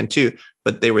ESPN2,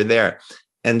 but they were there.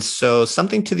 And so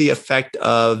something to the effect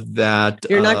of that.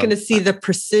 You're not going to see the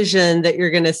precision that you're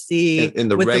going to see in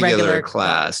the regular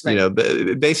class, right.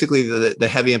 But basically the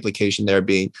heavy implication there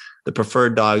being the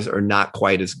preferred dogs are not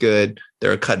quite as good.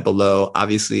 They're a cut below.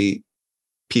 Obviously,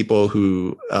 people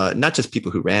who, not just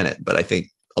people who ran it, but I think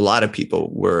a lot of people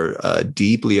were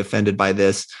deeply offended by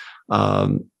this.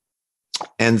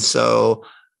 And so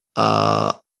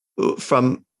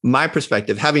from my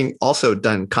perspective, having also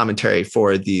done commentary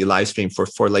for the live stream for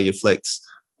Four-Legged Flicks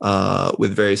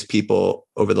with various people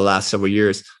over the last several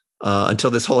years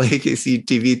until this whole AKC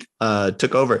TV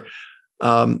took over,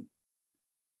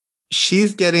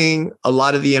 she's getting a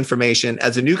lot of the information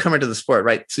as a newcomer to the sport,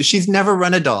 right? So she's never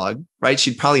run a dog, right?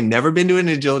 She'd probably never been to an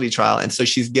agility trial. And so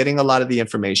she's getting a lot of the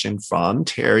information from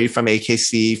Terry, from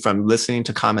AKC, from listening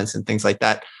to comments and things like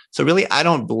that. So really, I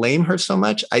don't blame her so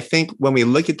much. I think when we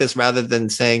look at this, rather than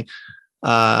saying,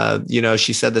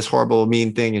 she said this horrible,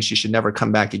 mean thing and she should never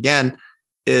come back again,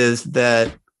 is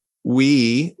that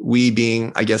we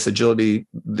being, I guess, the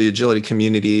agility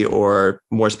community, or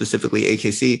more specifically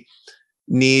AKC,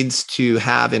 needs to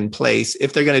have in place,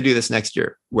 if they're going to do this next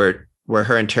year, where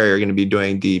her and Terry are going to be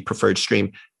doing the preferred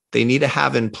stream, they need to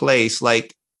have in place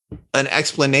like an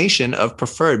explanation of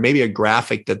preferred, maybe a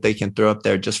graphic that they can throw up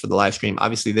there just for the live stream.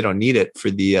 Obviously, they don't need it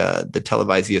for the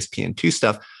televised ESPN2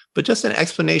 stuff, but just an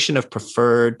explanation of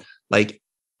preferred, like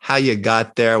how you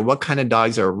got there, what kind of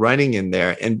dogs are running in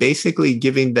there, and basically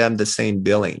giving them the same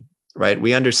billing, right?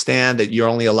 We understand that you're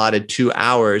only allotted 2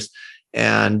 hours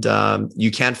and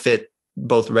you can't fit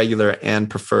both regular and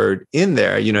preferred in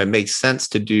there. It makes sense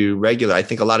to do regular. I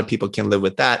think a lot of people can live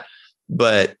with that,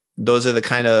 but those are the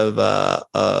kind of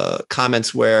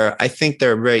comments where I think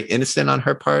they're very innocent on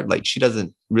her part. Like she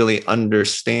doesn't really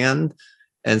understand.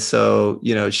 And so,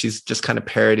 she's just kind of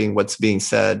parroting what's being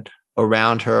said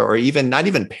around her, or even not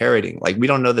even parroting. Like we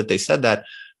don't know that they said that,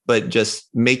 but just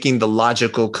making the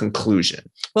logical conclusion.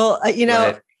 Well,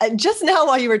 right? Just now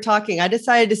while you were talking, I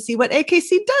decided to see what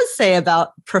AKC does say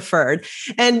about preferred.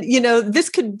 And, this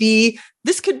could be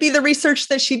the research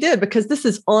that she did, because this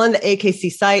is on the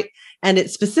AKC site. And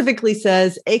it specifically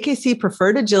says AKC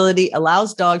preferred agility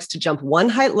allows dogs to jump 1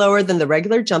 height lower than the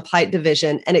regular jump height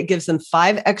division, and it gives them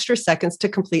 5 extra seconds to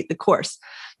complete the course.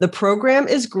 The program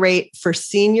is great for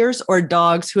seniors or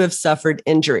dogs who have suffered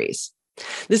injuries.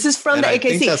 This is from the AKC. I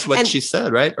think that's what she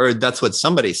said, right? Or that's what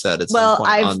somebody said at some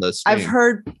point on the stream. I've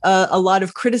heard a lot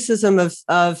of criticism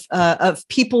of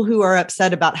people who are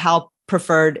upset about how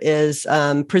preferred is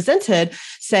presented,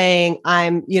 saying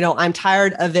I'm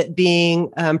tired of it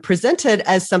being presented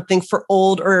as something for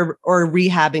old or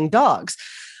rehabbing dogs.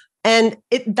 And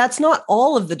that's not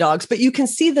all of the dogs, but you can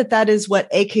see that is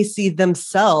what AKC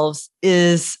themselves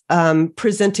is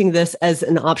presenting this as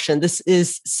an option. This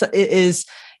is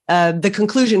the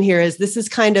conclusion here is this is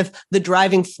kind of the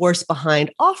driving force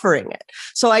behind offering it.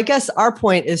 So I guess our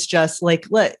point is just like,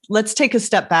 let's take a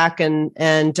step back and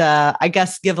I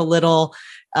guess give a little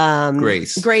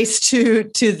grace to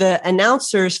the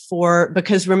announcers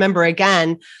because remember,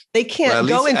 again, they can't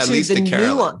go into the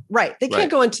nuance, right? They can't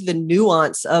go into the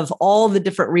nuance of all the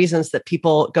different reasons that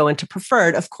people go into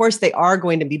preferred. Of course, they are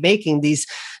going to be making these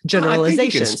generalizations. I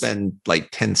think you can spend like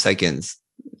 10 seconds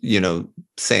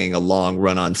saying a long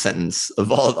run-on sentence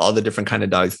of all the different kind of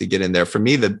dogs to get in there. For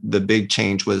me, the big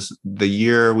change was the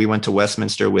year we went to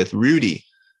Westminster with Rudy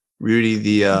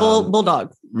the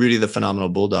bulldog, Rudy the phenomenal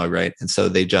bulldog, right? And so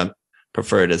they jumped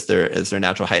preferred as their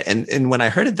natural height. And when I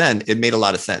heard it then, it made a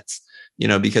lot of sense,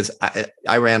 because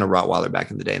I ran a Rottweiler back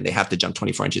in the day, and they have to jump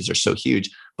 24 inches. They're so huge.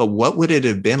 But what would it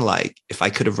have been like if I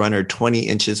could have run her 20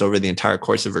 inches over the entire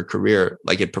course of her career,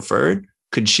 like it preferred?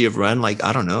 Could she have run like,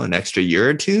 I don't know, an extra year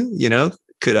or two?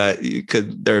 Could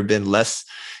there have been less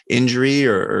injury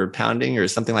or pounding or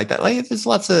something like that? Like there's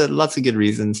lots of good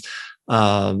reasons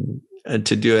to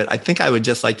do it. I think I would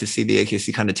just like to see the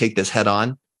AKC kind of take this head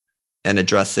on and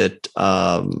address it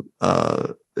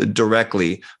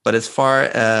directly. But as far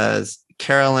as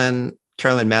Carolyn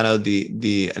Mano,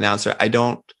 the announcer,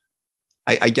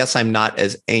 I guess I'm not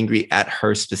as angry at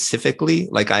her specifically.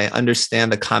 Like I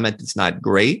understand the comment is not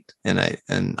great, and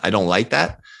I don't like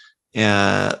that.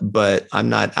 But I'm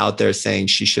not out there saying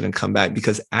she shouldn't come back,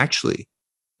 because actually,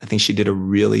 I think she did a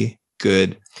really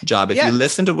good job. If you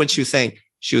listen to what she was saying,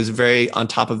 she was very on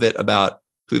top of it about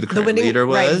who the current leader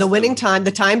was. Right, the winning time,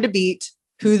 the time to beat,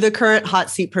 who the current hot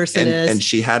seat person is. And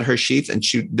she had her sheets, and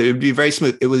it would be very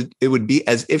smooth. It would be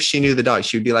as if she knew the dog.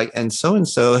 She would be like, and so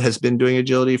has been doing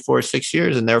agility for 6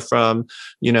 years, and they're from,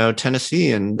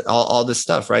 Tennessee and all this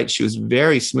stuff, right? She was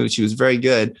very smooth. She was very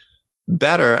good.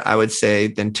 Better, I would say,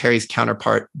 than Terry's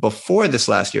counterpart before this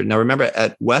last year. Now, remember,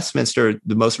 at Westminster,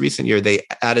 the most recent year, they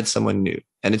added someone new.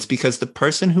 And it's because the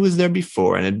person who was there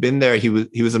before and had been there, he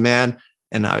was a man.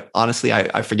 And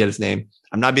I forget his name.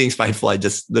 I'm not being spiteful. I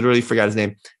just literally forgot his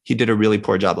name. He did a really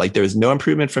poor job. Like, there was no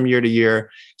improvement from year to year.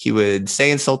 He would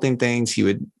say insulting things. He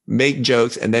would make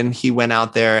jokes. And then he went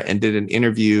out there and did an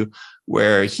interview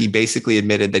where he basically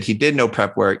admitted that he did no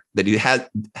prep work, that he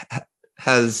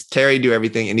has Terry do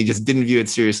everything, and he just didn't view it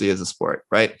seriously as a sport,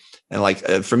 right?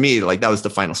 And for me, that was the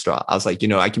final straw. I was like,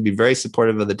 I can be very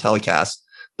supportive of the telecast,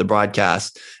 the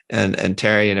broadcast, and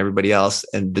Terry and everybody else,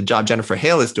 and the job Jennifer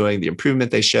Hale is doing, the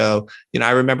improvement they show. I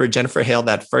remember Jennifer Hale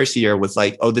that first year was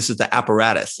like, oh, this is the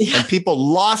apparatus. Yeah. And people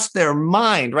lost their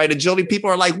mind, right? Agility people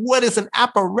are like, what is an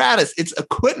apparatus? It's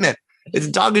equipment. It's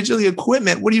dog agility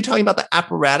equipment. What are you talking about? The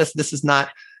apparatus? This is not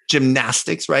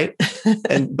gymnastics, right?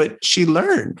 But she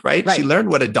learned, right? She learned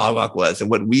what a dog walk was and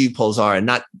what weave pulls are, and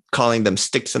not calling them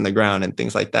sticks in the ground and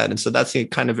things like that. And so that's the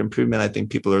kind of improvement I think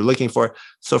people are looking for.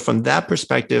 So from that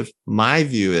perspective, my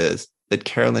view is that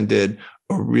Carolyn did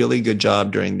a really good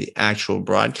job during the actual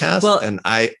broadcast. Well, and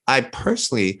I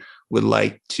personally would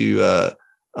like to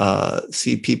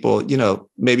see people,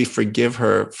 maybe forgive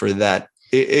her for that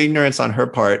ignorance on her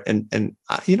part, and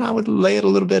I would lay it a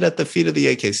little bit at the feet of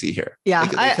the AKC here. Yeah,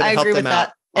 I agree with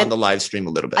that. On the live stream a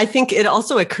little bit. I think it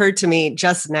also occurred to me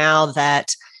just now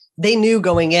that they knew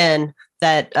going in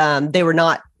that they were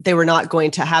not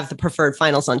going to have the preferred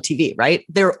finals on TV, right?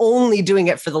 They're only doing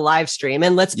it for the live stream.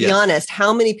 And let's be honest,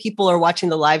 how many people are watching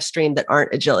the live stream that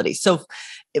aren't agility? So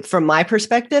from my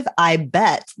perspective, I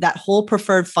bet that whole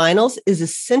preferred finals is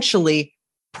essentially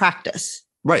practice.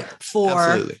 Right. For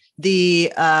Absolutely.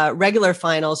 The regular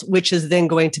finals, which is then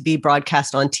going to be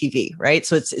broadcast on TV, right?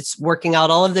 So it's working out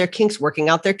all of their kinks, working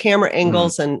out their camera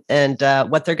angles, and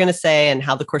what they're going to say and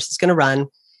how the course is going to run.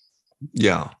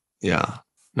 Yeah.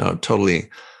 No, totally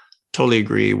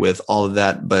agree with all of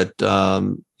that. But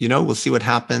we'll see what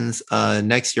happens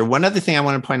next year. One other thing I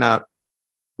want to point out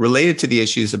related to the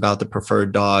issues about the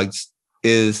preferred dogs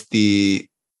is the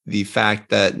fact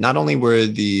that not only were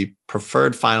the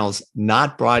preferred finals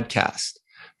not broadcast,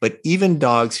 but even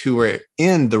dogs who were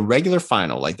in the regular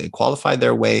final, like they qualified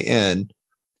their way in,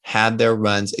 had their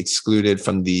runs excluded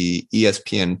from the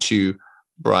ESPN2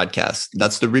 broadcast.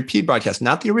 That's the repeat broadcast,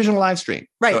 not the original live stream.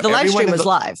 Right. So the live stream was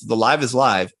live. The live is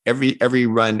live. Every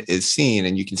run is seen,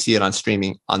 and you can see it on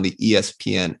streaming on the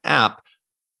ESPN app.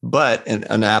 But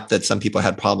an app that some people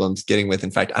had problems getting with.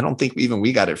 In fact, I don't think even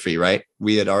we got it free, right?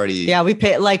 We had already. Yeah, we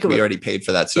paid we already paid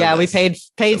for that service. Yeah, we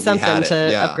paid so something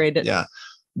to upgrade it. Yeah,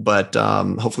 but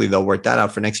hopefully they'll work that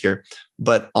out for next year.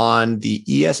 But on the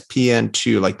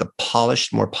ESPN2, like the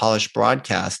more polished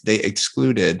broadcast, they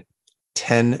excluded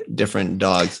 10 different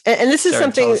dogs. And this is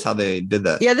something. Tell us how they did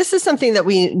that. Yeah, this is something that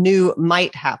we knew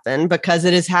might happen because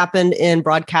it has happened in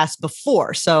broadcasts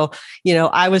before. So,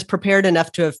 I was prepared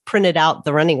enough to have printed out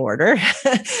the running order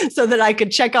so that I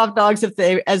could check off dogs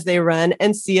as they run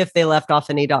and see if they left off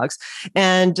any dogs.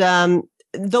 And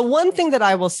the one thing that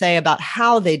I will say about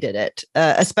how they did it,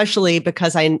 especially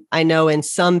because I know in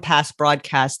some past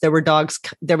broadcasts, there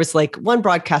was like one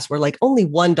broadcast where like only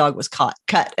one dog was cut.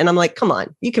 And I'm like, come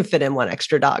on, you can fit in one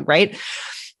extra dog, right?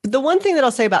 But the one thing that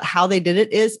I'll say about how they did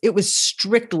it is it was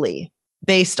strictly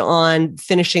based on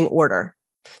finishing order.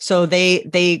 So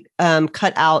they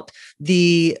cut out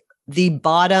the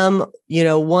bottom,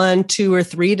 1, 2, or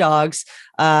 3 dogs,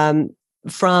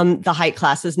 from the height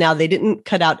classes. Now, they didn't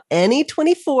cut out any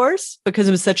 24s because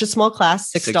it was such a small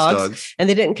class, six dogs. And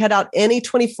they didn't cut out any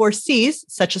 24Cs,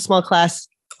 such a small class.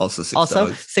 Also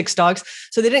 6 dogs.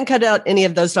 So they didn't cut out any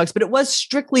of those dogs, but it was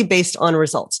strictly based on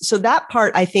results. So that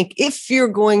part, I think if you're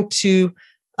going to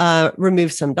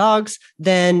remove some dogs,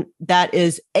 then that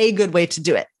is a good way to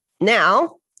do it.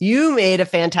 Now, you made a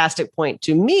fantastic point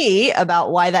to me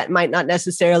about why that might not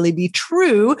necessarily be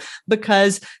true,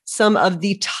 because some of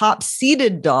the top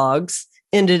seeded dogs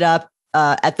ended up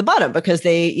at the bottom because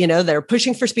they're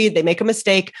pushing for speed. They make a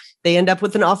mistake. They end up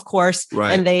with an off course,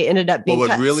 right, and they ended up being cut.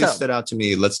 What really stood out to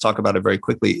me, let's talk about it very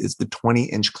quickly, is the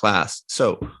 20-inch class.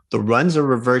 So the runs are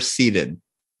reverse seeded.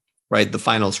 right? The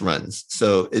finals runs.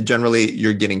 So generally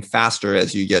you're getting faster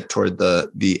as you get toward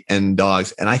the end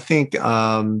dogs. And I think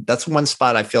that's one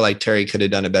spot I feel like Terry could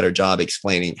have done a better job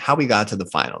explaining how we got to the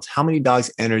finals, how many dogs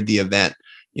entered the event,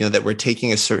 that we're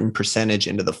taking a certain percentage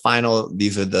into the final.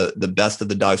 These are the best of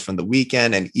the dogs from the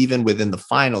weekend. And even within the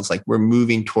finals, like we're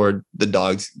moving toward the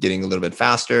dogs getting a little bit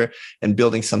faster and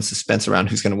building some suspense around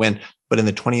who's going to win. But in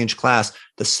the 20-inch class,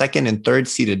 the second and third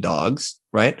seeded dogs,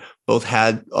 right, both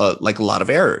had like a lot of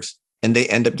errors, and they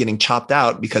end up getting chopped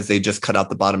out because they just cut out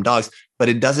the bottom dogs. But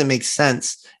it doesn't make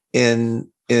sense in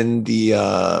the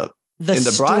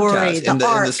broadcast, in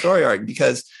the story arc,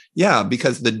 because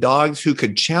the dogs who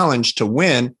could challenge to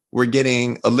win were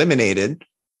getting eliminated,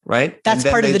 right? That's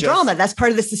part of the drama. That's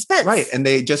part of the suspense. Right. And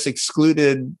they just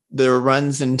excluded their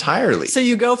runs entirely. So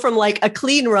you go from like a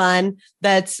clean run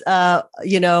that's,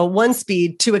 one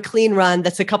speed to a clean run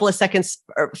that's a couple of seconds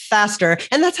faster.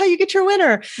 And that's how you get your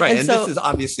winner. Right. And this is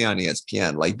obviously on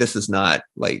ESPN. Like, this is not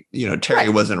like, Terry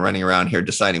wasn't running around here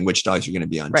deciding which dogs are going to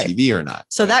be on TV or not.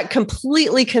 So that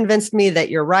completely convinced me that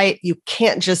you're right. You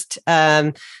can't just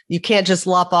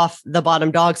lop off the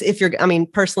bottom dogs.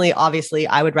 Personally, obviously,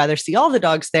 I would rather see all the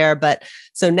dogs there. But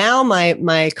so now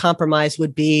my compromise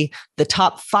would be the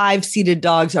top 5 seeded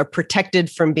dogs are protected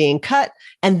from being cut.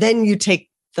 And then you take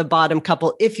the bottom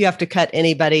couple if you have to cut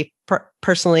anybody.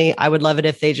 Personally, I would love it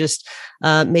if they just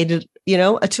made it,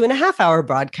 a 2.5 hour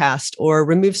broadcast or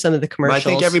remove some of the commercials. I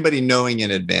think everybody knowing in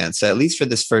advance, at least for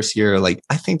this first year, like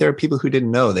I think there are people who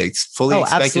didn't know. They fully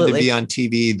expected to be on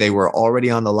TV. They were already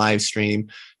on the live stream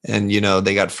and,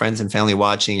 they got friends and family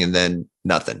watching and then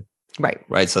nothing.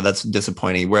 Right. So that's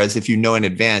disappointing. Whereas if you know in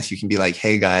advance, you can be like,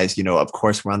 hey guys, of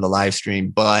course we're on the live stream,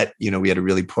 but we had a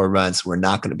really poor run. So we're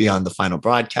not going to be on the final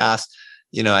broadcast.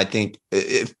 I think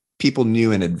if people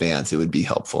knew in advance, it would be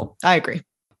helpful. I agree.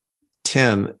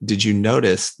 Tim, did you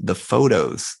notice the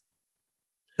photos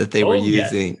that they were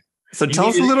using? Yes. So tell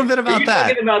us a little bit about that.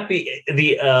 Talking about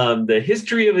the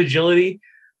history of agility.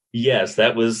 Yes,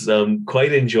 that was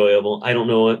quite enjoyable. I don't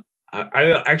know what.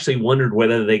 I actually wondered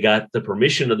whether they got the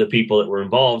permission of the people that were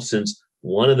involved, since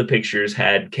one of the pictures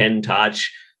had Ken Toch,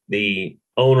 the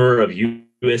owner of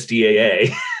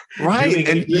USDAA. Right.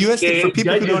 And USDA, for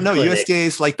people who don't know, USDA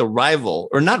is like the rival,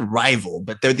 or not rival,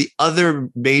 but they're the other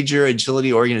major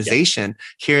agility organization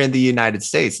here in the United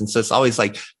States. And so it's always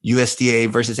like USDA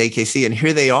versus AKC. And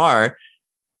here they are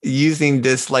using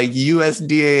this like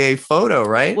USDA photo,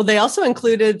 right? Well, they also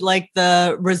included like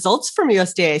the results from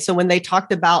USDA. So when they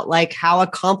talked about like how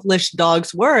accomplished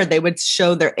dogs were, they would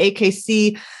show their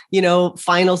AKC,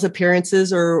 finals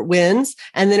appearances or wins.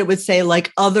 And then it would say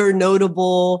like other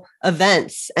notable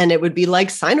events. And it would be like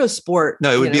Cynosport.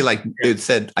 No, it would be like, it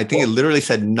said, I think it literally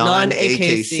said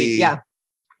non-AKC.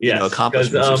 Yeah.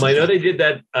 Accomplishments. I know they did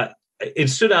that.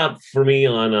 It stood out for me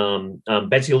on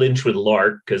Betsy Lynch with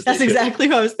Lark, because that's exactly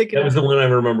what I was thinking. That was the one I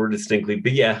remember distinctly.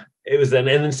 But yeah, it was then.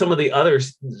 And then some of the other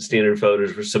standard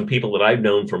photos were some people that I've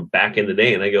known from back in the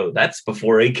day, and I go, that's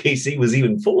before AKC was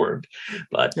even formed.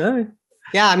 But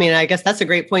I guess that's a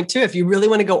great point too. If you really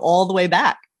want to go all the way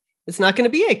back, it's not going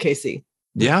to be AKC.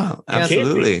 Yeah,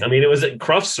 absolutely. It was at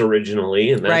Crufts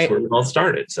originally, and that's where it all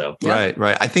started. So right.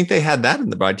 I think they had that in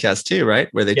the broadcast too, right?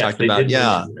 Where they talked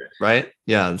about right.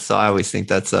 Yeah. So I always think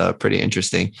that's pretty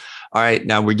interesting. All right,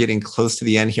 now we're getting close to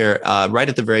the end here. Right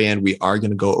at the very end, we are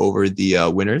going to go over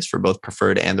the winners for both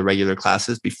preferred and the regular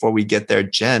classes. Before we get there,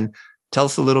 Jen, tell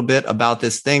us a little bit about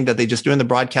this thing that they just do in the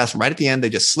broadcast. Right at the end, they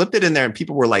just slipped it in there, and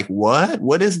people were like, "What?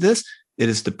 What is this?" It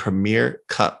is the Premier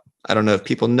Cup. I don't know if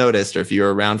people noticed or if you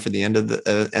were around for the end of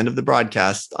the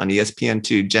broadcast on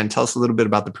ESPN2. Jen, tell us a little bit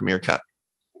about the Premier Cup.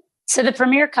 So the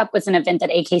Premier Cup was an event that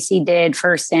AKC did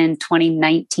first in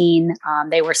 2019.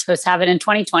 They were supposed to have it in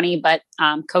 2020, but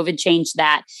COVID changed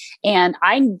that. And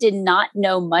I did not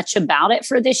know much about it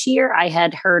for this year. I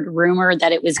had heard rumor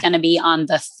that it was going to be on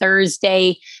the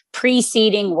Thursday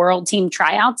preceding World Team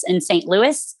tryouts in St.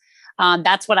 Louis.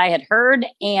 That's what I had heard.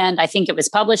 And I think it was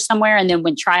published somewhere. And then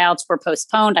when tryouts were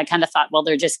postponed, I kind of thought, well,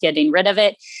 they're just getting rid of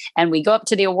it. And we go up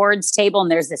to the awards table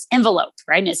and there's this envelope,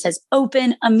 right? And it says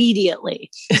open immediately.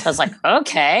 So I was like,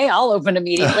 okay, I'll open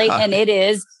immediately. And it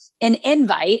is an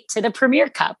invite to the Premier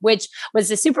Cup, which was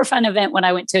a super fun event when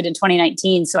I went to it in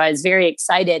 2019. So I was very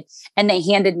excited. And they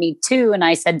handed me 2. And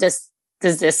I said, does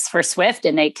this for Swift?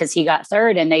 And because he got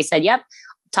 3rd, and they said, yep.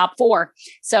 Top 4.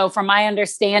 So from my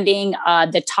understanding,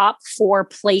 the top 4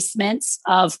 placements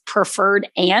of preferred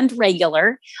and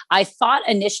regular, I thought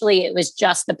initially it was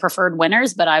just the preferred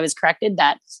winners, but I was corrected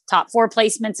that top 4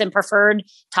 placements in preferred,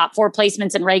 top 4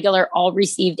 placements in regular, all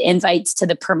received invites to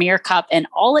the Premier Cup. And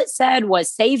all it said was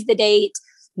save the date,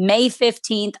 May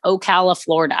 15th, Ocala,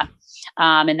 Florida.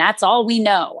 And that's all we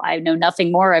know. I know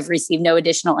nothing more. I've received no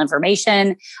additional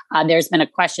information. There's been a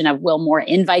question of will more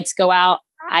invites go out?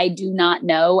 I do not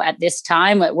know at this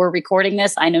time that we're recording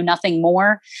this. I know nothing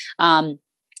more.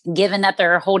 Given that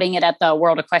they're holding it at the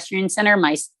World Equestrian Center,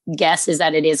 my guess is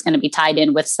that it is going to be tied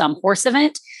in with some horse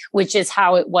event, which is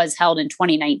how it was held in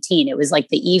 2019. It was like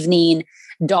the evening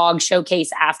dog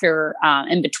showcase after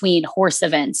in between horse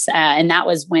events. And that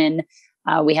was when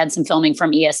we had some filming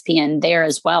from ESPN there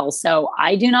as well. So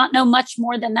I do not know much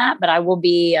more than that, but I will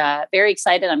be very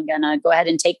excited. I'm going to go ahead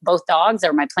and take both dogs,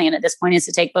 or my plan at this point is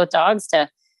to take both dogs to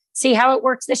see how it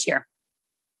works this year.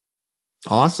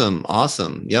 Awesome.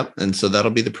 Yep. And so that'll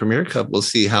be the Premier Cup. We'll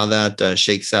see how that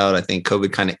shakes out. I think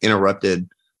COVID kind of interrupted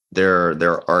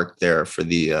their arc there for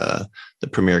the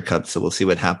Premier Cup. So we'll see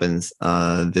what happens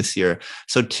this year.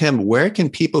 So Tim, where can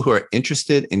people who are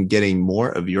interested in getting more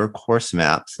of your course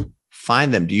maps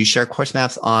find them? Do you share course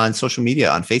maps on social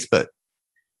media, on Facebook?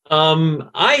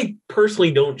 I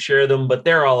personally don't share them, but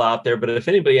they're all out there. But if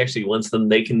anybody actually wants them,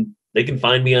 they can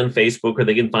find me on Facebook, or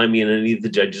they can find me in any of the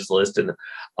judges list, and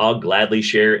I'll gladly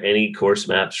share any course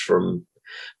maps from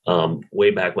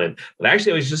way back when. But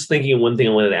actually, I was just thinking one thing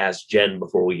I wanted to ask Jen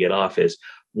before we get off is,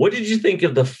 what did you think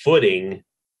of the footing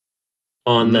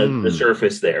on the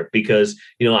surface there? Because,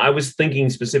 I was thinking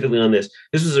specifically on this.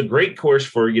 This was a great course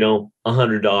for,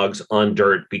 100 dogs on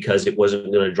dirt because it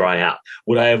wasn't going to dry out.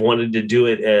 Would I have wanted to do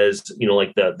it as,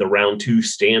 like the round 2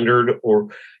 standard, or,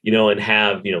 and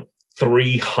have,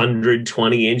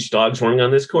 320-inch dogs running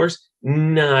on this course?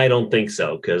 No, I don't think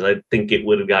so, because I think it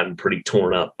would have gotten pretty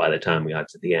torn up by the time we got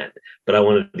to the end. But I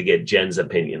wanted to get Jen's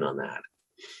opinion on that.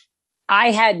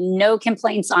 I had no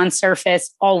complaints on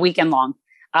surface all weekend long.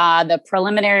 The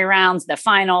preliminary rounds, the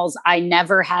finals, I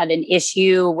never had an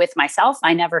issue with myself.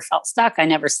 I never felt stuck. I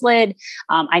never slid.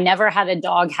 I never had a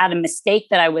dog had a mistake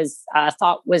that I was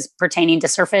thought was pertaining to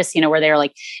surface, where they were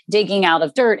like digging out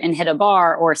of dirt and hit a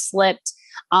bar or slipped.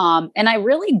 And I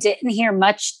really didn't hear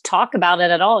much talk about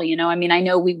it at all. I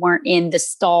know we weren't in the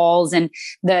stalls and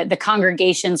the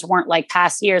congregations weren't like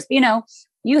past years, but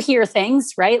you hear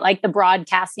things, right? Like the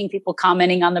broadcasting, people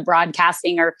commenting on the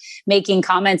broadcasting or making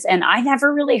comments. And I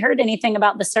never really heard anything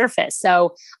about the surface.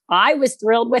 So I was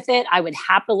thrilled with it. I would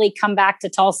happily come back to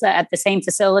Tulsa at the same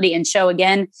facility and show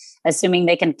again, assuming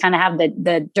they can kind of have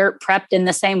the dirt prepped in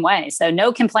the same way. So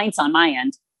no complaints on my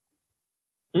end.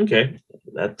 Okay.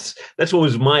 That's what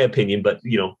was my opinion. But,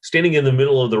 standing in the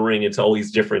middle of the ring, it's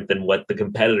always different than what the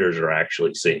competitors are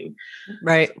actually seeing.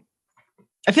 Right.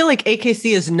 I feel like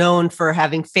AKC is known for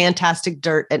having fantastic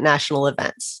dirt at national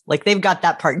events. Like they've got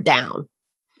that part down.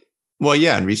 Well,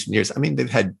 yeah, in recent years, they've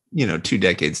had, 2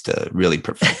 decades to really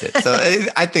perfect it. So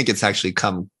I think it's actually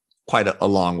come quite a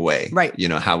long way, right?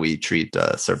 How we treat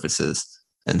surfaces.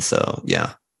 And so,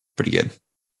 yeah, pretty good.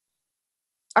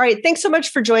 All right. Thanks so much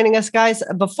for joining us, guys.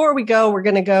 Before we go, we're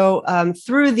going to go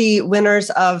through the winners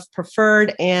of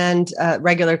preferred and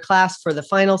regular class for the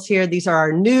finals here. These are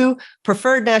our new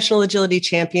preferred national agility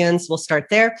champions. We'll start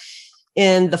there.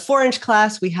 In the 4-inch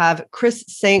class, we have Chris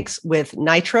Sanks with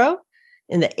Nitro.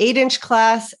 In the 8-inch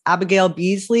class, Abigail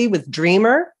Beasley with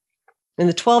Dreamer. In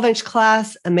the 12-inch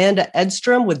class, Amanda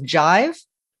Edstrom with Jive.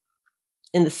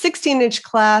 In the 16-inch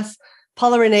class,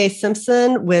 Paula Renee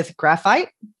Simpson with Graphite.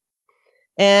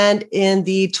 And in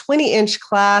the 20-inch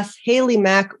class, Haley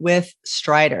Mack with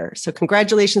Strider. So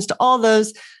congratulations to all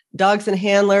those dogs and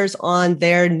handlers on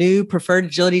their new preferred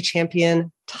agility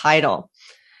champion title.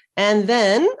 And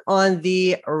then on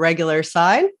the regular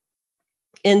side,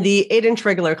 in the 8-inch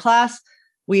regular class,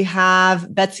 we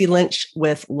have Betsy Lynch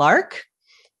with Lark.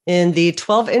 In the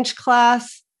 12-inch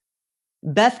class,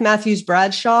 Beth Matthews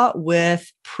Bradshaw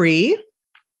with Pre.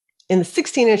 In the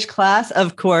 16-inch class,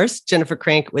 of course, Jennifer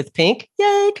Crank with Pink.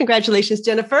 Yay! Congratulations,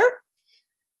 Jennifer.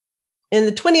 In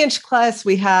the 20-inch class,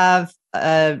 we have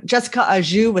Jessica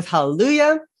Ajou with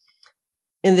Hallelujah.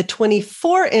 In the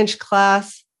 24-inch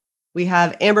class, we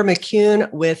have Amber McCune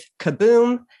with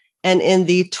Kaboom. And in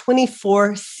the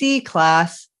 24C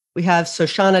class, we have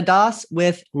Soshana Das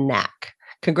with NAC.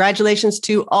 Congratulations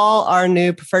to all our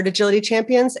new preferred agility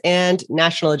champions and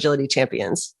national agility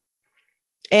champions.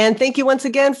 And thank you once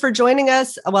again for joining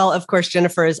us. Well, of course,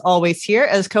 Jennifer is always here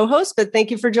as co-host, but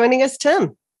thank you for joining us,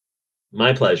 Tim.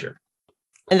 My pleasure.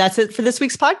 And that's it for this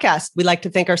week's podcast. We'd like to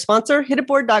thank our sponsor,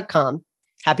 hititboard.com.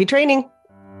 Happy training.